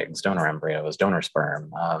 donor eggs, donor embryos, donor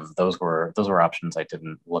sperm. Those were options I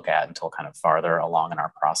didn't look at until kind of farther along in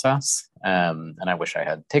our process. And I wish I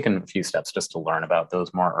had taken a few steps just to learn about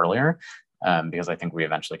those more earlier. Because I think we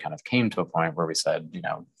eventually kind of came to a point where we said,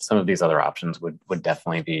 some of these other options would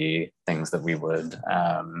definitely be things that we would,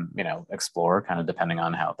 explore, kind of depending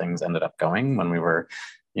on how things ended up going when we were,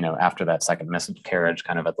 after that second miscarriage,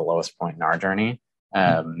 kind of at the lowest point in our journey.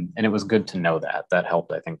 And it was good to know that. That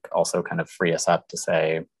helped, I think, also kind of free us up to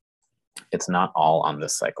say, it's not all on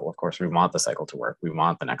this cycle. Of course, we want the cycle to work. We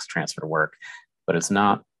want the next transfer to work, but it's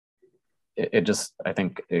not. It just, I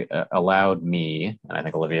think, it allowed me, and I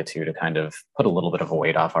think Olivia too, to kind of put a little bit of a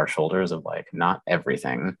weight off our shoulders of like, not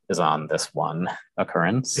everything is on this one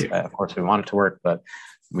occurrence. Of course, we want it to work, but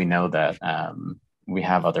we know that we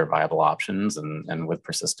have other viable options, and with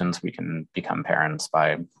persistence, we can become parents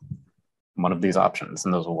by one of these options,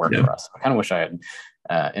 and those will work for us. I kind of wish I had,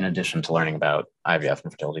 in addition to learning about IVF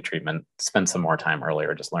and fertility treatment, spent some more time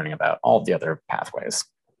earlier just learning about all of the other pathways.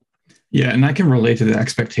 Yeah, and I can relate to the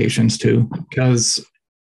expectations too, because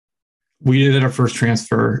we did our first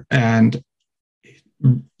transfer, and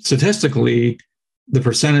statistically, the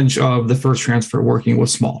percentage of the first transfer working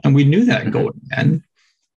was small, and we knew that going in.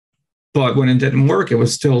 But when it didn't work, it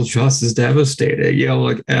was still just as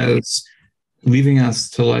devastating, as leaving us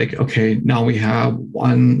to okay, now we have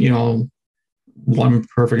one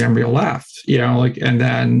perfect embryo left, and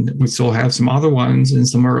then we still have some other ones, and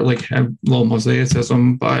some are have low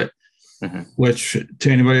mosaicism, but which,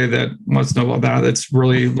 to anybody that wants to know about that, it's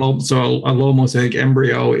really low. So a low mosaic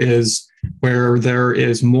embryo is where there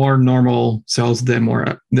is more normal cells than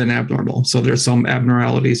abnormal. So there's some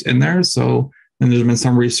abnormalities in there. So, and there's been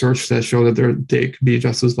some research that show that they could be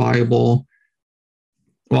just as viable.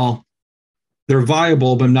 Well, they're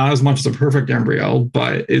viable, but not as much as a perfect embryo,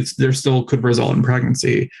 but there still could result in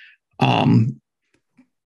pregnancy.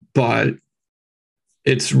 But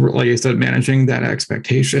it's, like I said, managing that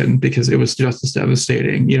expectation, because it was just as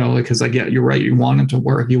devastating, because you're right. You want it to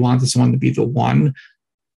work. You want someone to be the one,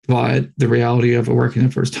 but the reality of it working the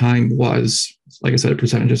first time was, like I said,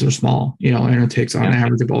 percentages are small, and it takes on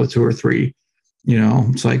average about 2 or 3,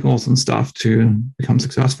 cycles and stuff to become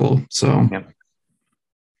successful. So,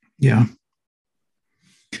 yeah.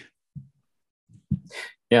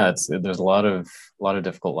 Yeah, there's a lot of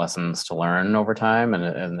difficult lessons to learn over time,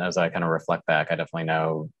 and as I kind of reflect back, I definitely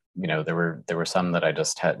know, there were some that I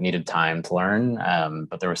just needed time to learn,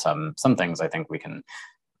 but there were some things I think we can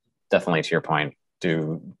definitely, to your point,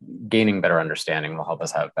 gaining better understanding will help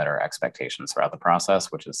us have better expectations throughout the process,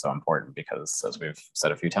 which is so important because, as we've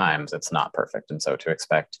said a few times, it's not perfect, and so to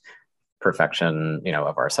expect perfection,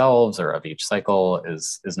 of ourselves or of each cycle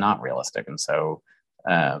is not realistic, and so.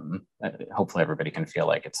 Hopefully everybody can feel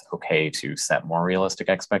like it's okay to set more realistic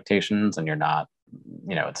expectations, and you're not,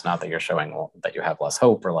 it's not that you're showing that you have less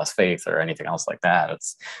hope or less faith or anything else like that.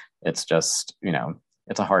 It's just,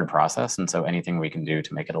 it's a hard process. And so anything we can do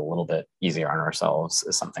to make it a little bit easier on ourselves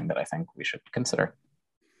is something that I think we should consider.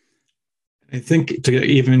 I think to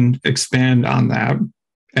even expand on that,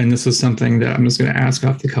 and this is something that I'm just going to ask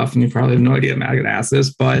off the cuff, and you probably have no idea I'm going to ask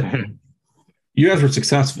this, but you guys were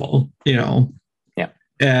successful,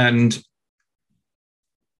 And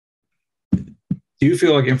do you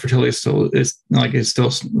feel like infertility is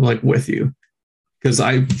still like with you? Because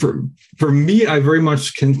for me, I very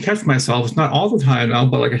much can catch myself. It's not all the time now,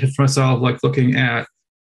 but like I catch myself like looking at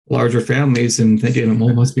larger families and thinking, well,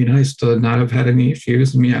 it must be nice to not have had any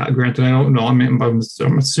issues. I mean, yeah, granted, I don't know.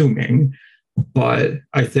 I'm assuming, but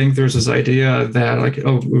I think there's this idea that like,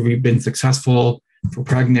 oh, we've been successful, we're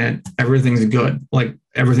pregnant, everything's good. Like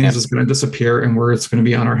everything's just going to disappear and we're just going to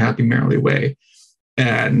be on our happy, merrily way.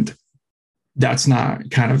 And that's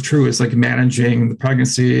not kind of true. It's like managing the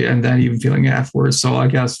pregnancy and then even feeling afterwards. So I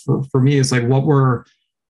guess for me, it's like, what were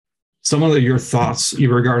some of your thoughts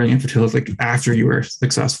regarding infertility like after you were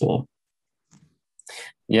successful?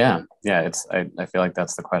 Yeah. I feel like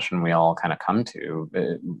that's the question we all kind of come to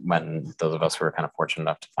when those of us who are kind of fortunate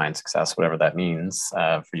enough to find success, whatever that means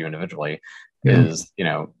for you individually, is,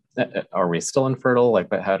 are we still infertile? Like,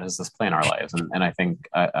 but how does this play in our lives? And I think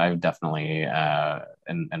I've definitely,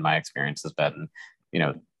 in my experience, has been,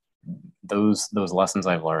 those lessons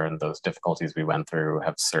I've learned, those difficulties we went through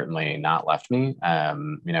have certainly not left me.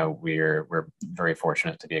 We're very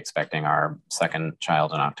fortunate to be expecting our second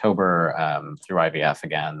child in October through IVF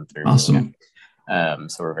again. Awesome.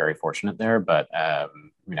 So we're very fortunate there, but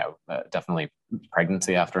definitely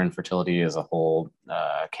pregnancy after infertility is a whole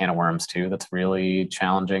can of worms too. That's really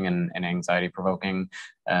challenging and anxiety provoking.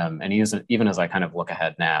 And even as I kind of look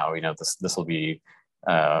ahead now, this will be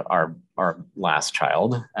our last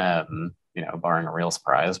child, barring a real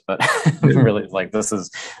surprise, but really like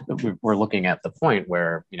we're looking at the point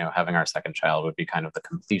where, having our second child would be kind of the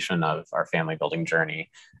completion of our family building journey.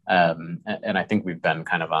 And I think we've been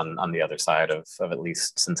kind of on the other side of at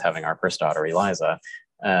least since having our first daughter, Eliza,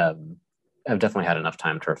 I've definitely had enough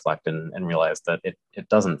time to reflect and realize that it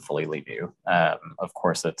doesn't fully leave you. Of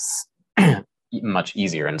course, it's much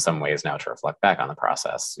easier in some ways now to reflect back on the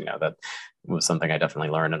process. That was something I definitely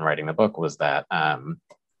learned in writing the book, was that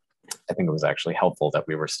I think it was actually helpful that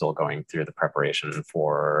we were still going through the preparation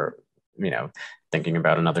for, thinking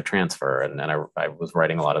about another transfer. And then I was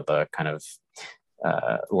writing a lot of the kind of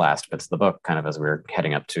last bits of the book kind of as we were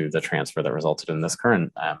heading up to the transfer that resulted in this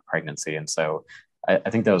current pregnancy. And so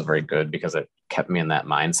I think that was very good because it kept me in that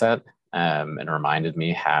mindset and reminded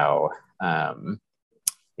me how,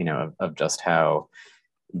 of just how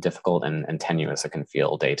difficult and tenuous it can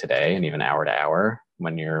feel day to day and even hour to hour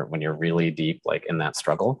when you're really deep, like in that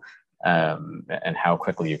struggle, and how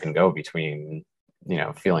quickly you can go between,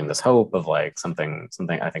 feeling this hope of like something,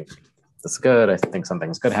 I think this is good. I think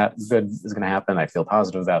something's good is going to happen. I feel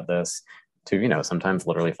positive about this, to, sometimes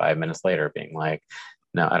literally 5 minutes later being like,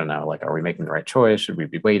 no, I don't know. Like, are we making the right choice? Should we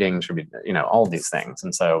be waiting? Should we, all these things.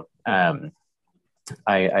 And so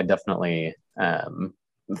I definitely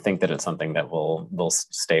think that it's something that will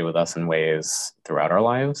stay with us in ways throughout our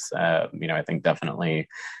lives. I think definitely,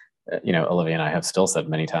 Olivia and I have still said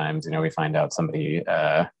many times, we find out somebody,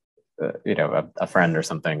 a friend or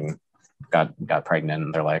something got pregnant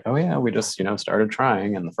and they're like, oh yeah, we just, started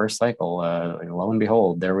trying in the first cycle, lo and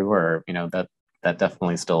behold, there we were. That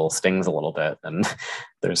definitely still stings a little bit. And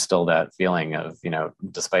there's still that feeling of,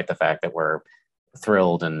 despite the fact that we're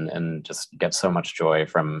thrilled and just get so much joy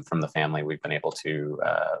from the family we've been able to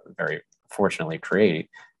very fortunately create,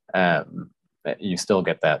 you still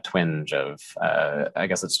get that twinge of, I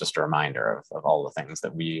guess it's just a reminder of all the things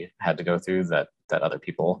that we had to go through that other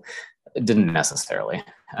people didn't necessarily.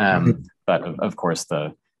 But of course,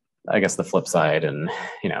 I guess the flip side and,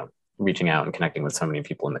 reaching out and connecting with so many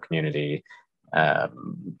people in the community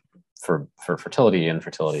for fertility and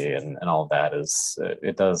fertility and all of that is,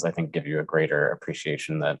 it does, I think, give you a greater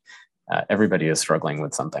appreciation that everybody is struggling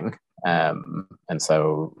with something. And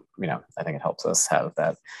so, I think it helps us have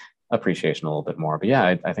that appreciation a little bit more. But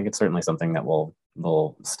yeah, I think it's certainly something that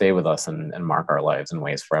will stay with us and mark our lives in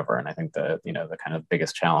ways forever. And I think the kind of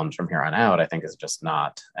biggest challenge from here on out, I think, is just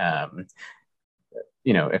not,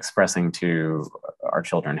 expressing to our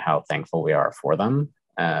children how thankful we are for them,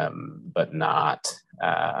 but not,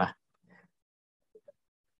 I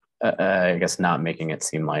guess, not making it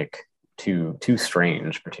seem like too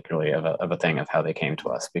strange, particularly of a thing of how they came to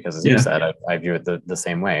us. Because as you said, I view it the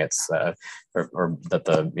same way. It's or that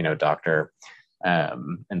the doctor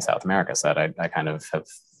in South America said. I kind of have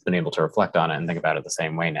been able to reflect on it and think about it the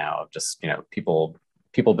same way now. Of just people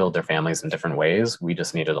build their families in different ways. We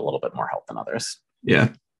just needed a little bit more help than others. Yeah,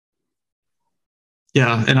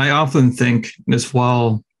 and I often think as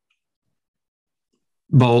well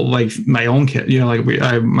about like my own kid. Like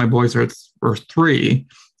my boys are 3.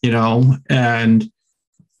 And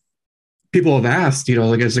people have asked,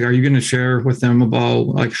 like, it's like, are you going to share with them about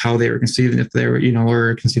like how they were conceived, if they were,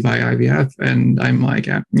 were conceived by IVF? And I'm like,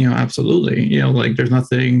 absolutely. Like there's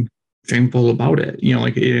nothing shameful about it,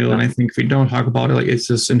 like, and I think if we don't talk about it, like, it's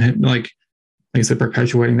just like I said,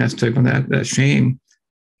 perpetuating that stigma, that shame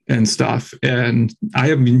and stuff. And I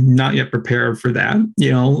have not yet prepared for that.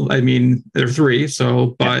 I mean, they're 3,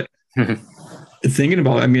 so, but thinking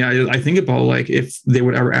about, I mean, I think about, like, if they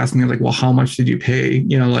would ever ask me, like, well, how much did you pay,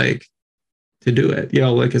 like, to do it,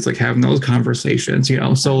 like, it's like having those conversations,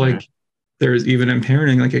 so like there's even in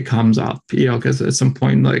parenting, like, it comes up, because at some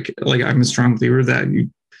point, like I'm a strong believer that you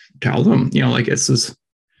tell them, like, it's just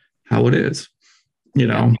how it is,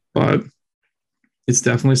 but it's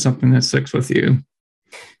definitely something that sticks with you.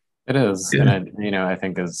 It is. Yeah. And I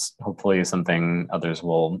think is hopefully something others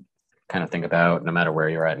will kind of think about no matter where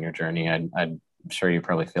you're at in your journey. I'm sure you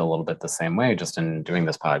probably feel a little bit the same way just in doing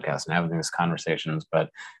this podcast and having these conversations.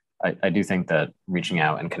 But I do think that reaching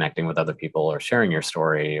out and connecting with other people or sharing your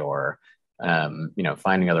story or,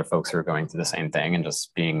 finding other folks who are going through the same thing and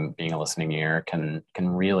just being a listening ear can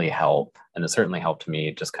really help. And it certainly helped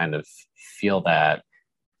me just kind of feel that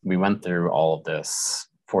we went through all of this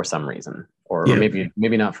for some reason, or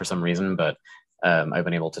maybe not for some reason, but I've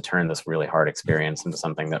been able to turn this really hard experience into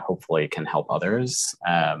something that hopefully can help others.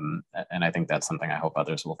 And I think that's something I hope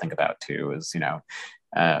others will think about too, is,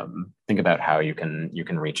 think about how you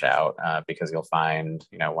can reach out, because you'll find,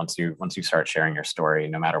 once you start sharing your story,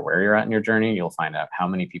 no matter where you're at in your journey, you'll find out how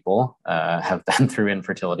many people have been through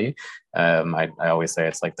infertility. I always say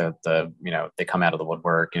it's like the they come out of the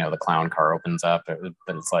woodwork, the clown car opens up, but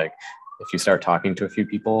it's like, if you start talking to a few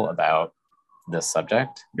people about this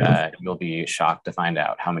subject, you'll be shocked to find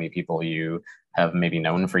out how many people you have maybe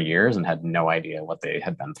known for years and had no idea what they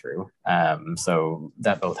had been through. So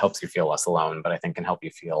that both helps you feel less alone, but I think can help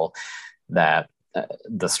you feel that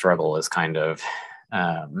the struggle is kind of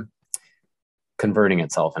converting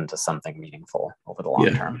itself into something meaningful over the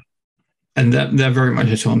long term. And that very much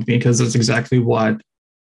has helped me, because that's exactly what,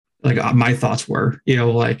 like, my thoughts were,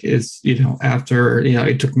 like, is, after,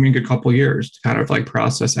 it took me a good couple of years to kind of like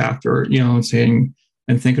process after, saying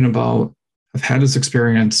and thinking about, I've had this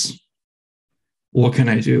experience. What can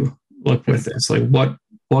I do, like, with this? Like,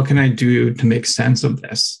 what can I do to make sense of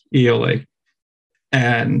this? Like,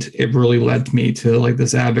 and it really led me to, like,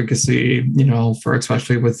 this advocacy, for,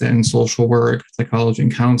 especially within social work, psychology,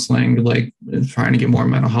 and counseling, like, trying to get more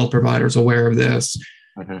mental health providers aware of this.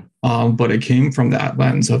 But it came from that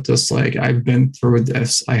lens of just like, I've been through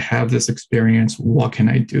this, I have this experience, what can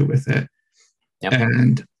I do with it?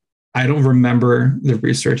 And I don't remember the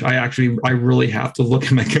research. I really have to look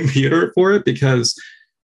at my computer for it, because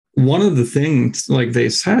one of the things, like, they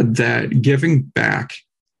said that giving back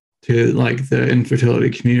to, like, the infertility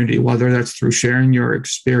community, whether that's through sharing your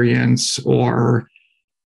experience or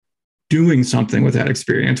doing something with that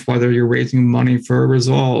experience, whether you're raising money for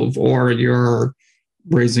Resolve or you're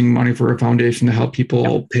raising money for a foundation to help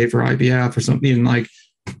people pay for IVF or something, like,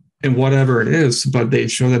 and whatever it is, but they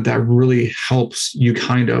show that really helps you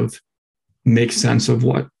kind of make sense of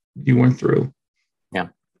what you went through.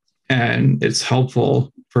 And it's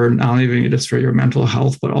helpful for not even just for your mental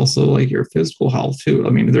health, but also, like, your physical health too.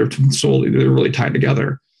 I mean, they're really tied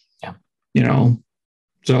together.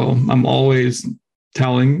 So I'm always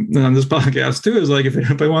telling on this podcast too, is like, if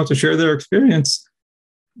anybody wants to share their experience,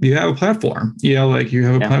 you have a platform, like, you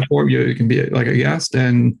have a platform, you can be like a guest,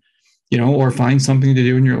 and, or find something to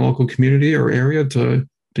do in your local community or area to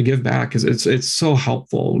give back. Because it's so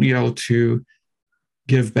helpful, to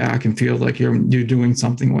give back and feel like you're doing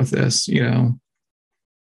something with this,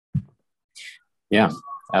 Yeah,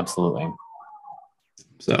 absolutely.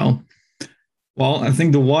 So, well, I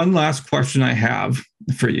think the one last question I have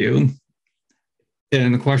for you,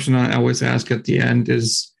 and the question I always ask at the end,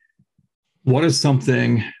 is, what is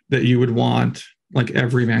something that you would want, like,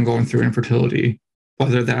 every man going through infertility,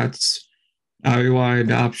 whether that's IUI,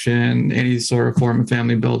 adoption, any sort of form of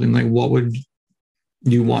family building, like, what would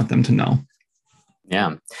you want them to know?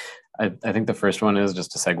 Yeah, I think the first one is,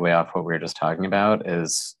 just to segue off what we were just talking about,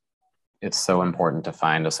 is it's so important to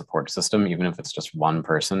find a support system, even if it's just one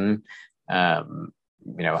person.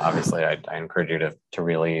 Obviously, I encourage you to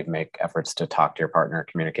really make efforts to talk to your partner,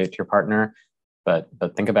 communicate to your partner, but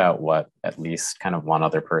think about what at least kind of one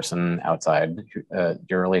other person outside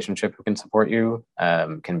your relationship who can support you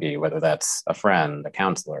can be, whether that's a friend, a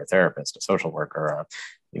counselor, a therapist, a social worker,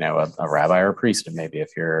 a rabbi or a priest, maybe,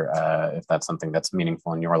 if that's something that's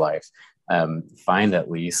meaningful in your life. Find at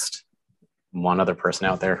least one other person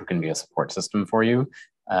out there who can be a support system for you,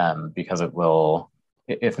 because it will,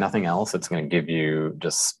 if nothing else, it's going to give you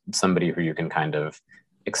just somebody who you can kind of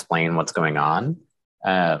explain what's going on.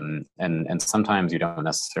 And sometimes you don't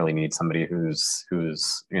necessarily need somebody who's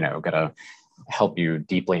got a help you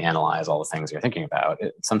deeply analyze all the things you're thinking about.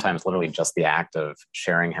 Sometimes literally just the act of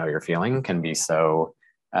sharing how you're feeling can be so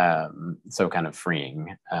kind of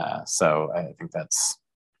freeing. So I think that's.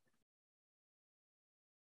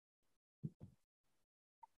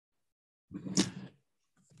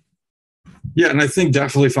 Yeah, and I think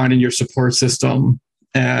definitely finding your support system,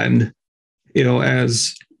 and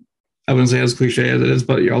as I wouldn't say as cliche as it is,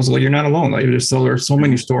 but you're also like, you're not alone. Like there are so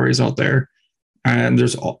many stories out there, and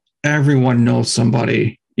everyone knows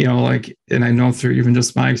somebody. And I know through even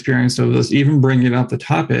just my experience of this, even bringing up the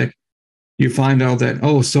topic, you find out that,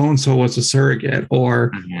 oh, so and so was a surrogate,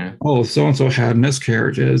 or oh, so and so had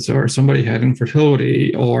miscarriages, or somebody had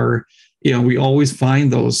infertility, or we always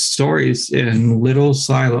find those stories in little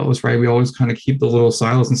silos, right? We always kind of keep the little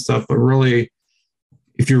silos and stuff, but really,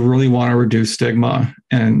 if you really want to reduce stigma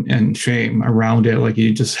and shame around it, like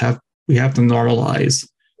we have to normalize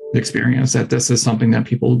the experience that this is something that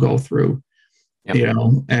people go through,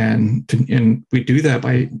 and we do that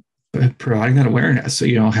by providing that awareness,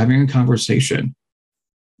 having a conversation,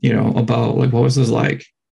 about like, what was this like,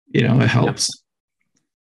 it helps.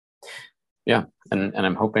 Yeah. And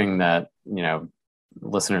I'm hoping that,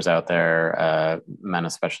 listeners out there, men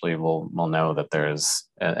especially, will know that there's,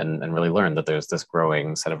 and really learn that there's this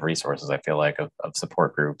growing set of resources, I feel like, of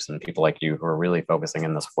support groups and people like you who are really focusing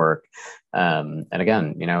in this work. And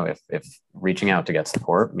again, if reaching out to get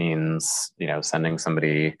support means, sending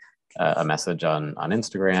somebody a message on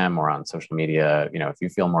Instagram or on social media, if you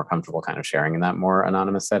feel more comfortable kind of sharing in that more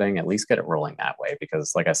anonymous setting, at least get it rolling that way.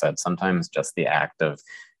 Because like I said, sometimes just the act of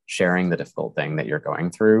sharing the difficult thing that you're going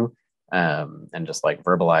through, and just like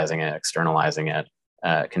verbalizing it, externalizing it,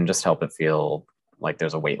 can just help it feel like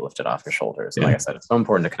there's a weight lifted off your shoulders. Yeah. Like I said, it's so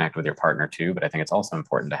important to connect with your partner too, but I think it's also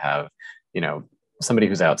important to have, somebody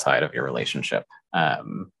who's outside of your relationship,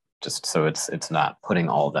 just so it's not putting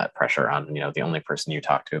all of that pressure on, the only person you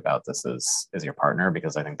talk to about this is your partner,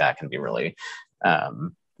 because I think that can be really,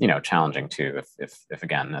 challenging too. If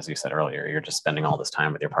again, as you said earlier, you're just spending all this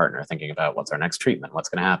time with your partner thinking about what's our next treatment, what's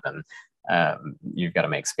going to happen. You've got to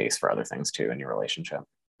make space for other things too in your relationship.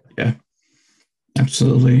 Yeah,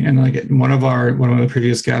 absolutely. And like one of the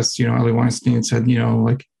previous guests, Ellie Weinstein said,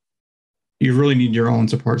 like you really need your own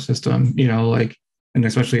support system, like, and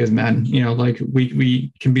especially as men, like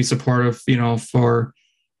we can be supportive, for,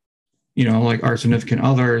 like our significant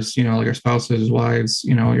others, like our spouses, wives,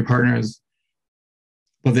 your partners,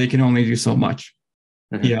 but they can only do so much.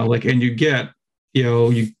 Like, and you get,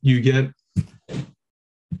 you get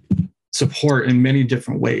support in many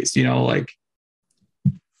different ways, like,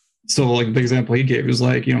 so like the example he gave was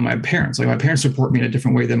like, my parents support me in a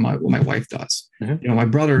different way than what my wife does. My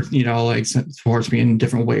brother, like supports me in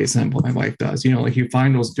different ways than what my wife does. Like you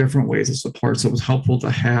find those different ways of support. So it was helpful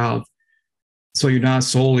to have, so you're not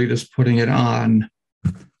solely just putting it on,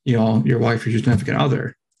 your wife or your significant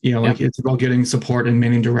other. Like it's about getting support in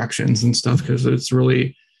many directions and stuff, because it's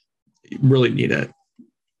really, really need it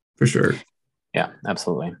for sure. Yeah,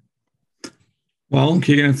 absolutely. Well,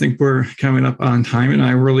 Keegan, I think we're coming up on time, and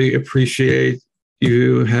I really appreciate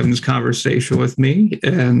you having this conversation with me.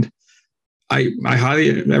 And I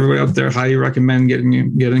everybody out there highly recommend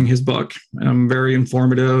getting his book. Very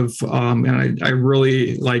informative, and I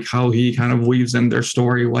really like how he kind of weaves in their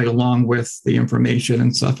story, like along with the information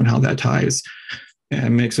and stuff, and how that ties,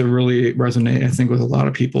 and makes it really resonate, I think, with a lot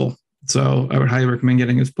of people. So I would highly recommend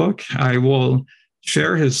getting his book. I will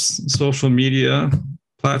share his social media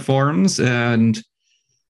platforms, and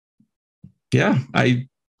yeah, I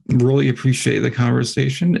really appreciate the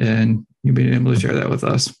conversation and you being able to share that with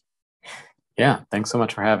us. Yeah, thanks so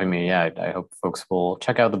much for having me. Yeah, I hope folks will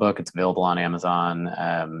check out the book. It's available on Amazon.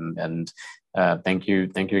 And thank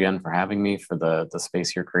you again for having me, for the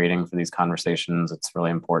space you're creating for these conversations. It's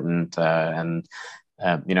really important. And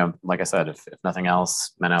like I said, if nothing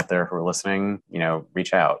else, men out there who are listening,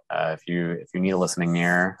 reach out. If you need a listening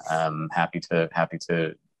ear, happy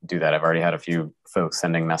to do that. I've already had a few folks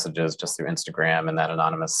sending messages just through Instagram in that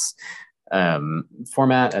anonymous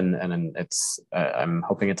format, and it's I'm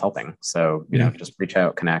hoping it's helping. So just reach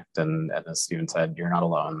out, connect, and as Steven said, you're not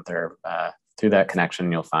alone. There, through that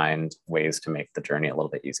connection, you'll find ways to make the journey a little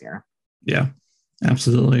bit easier. Yeah,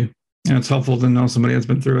 absolutely. And it's helpful to know somebody has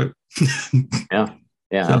been through it.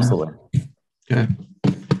 Yeah, so, absolutely. Okay.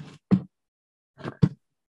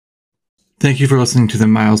 Thank you for listening to the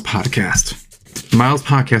Miles Podcast. The Miles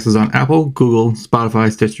Podcast is on Apple, Google,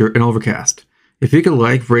 Spotify, Stitcher, and Overcast. If you could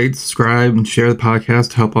like, rate, subscribe, and share the podcast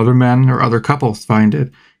to help other men or other couples find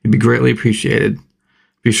it, it'd be greatly appreciated.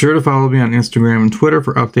 Be sure to follow me on Instagram and Twitter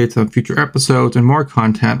for updates on future episodes and more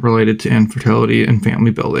content related to infertility and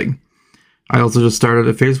family building. I also just started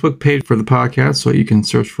a Facebook page for the podcast, so you can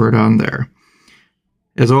search for it on there.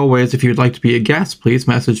 As always, if you'd like to be a guest, please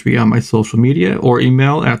message me on my social media or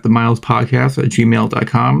email at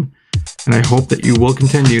themilespodcast@gmail.com. And I hope that you will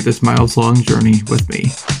continue this miles-long journey with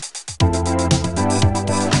me.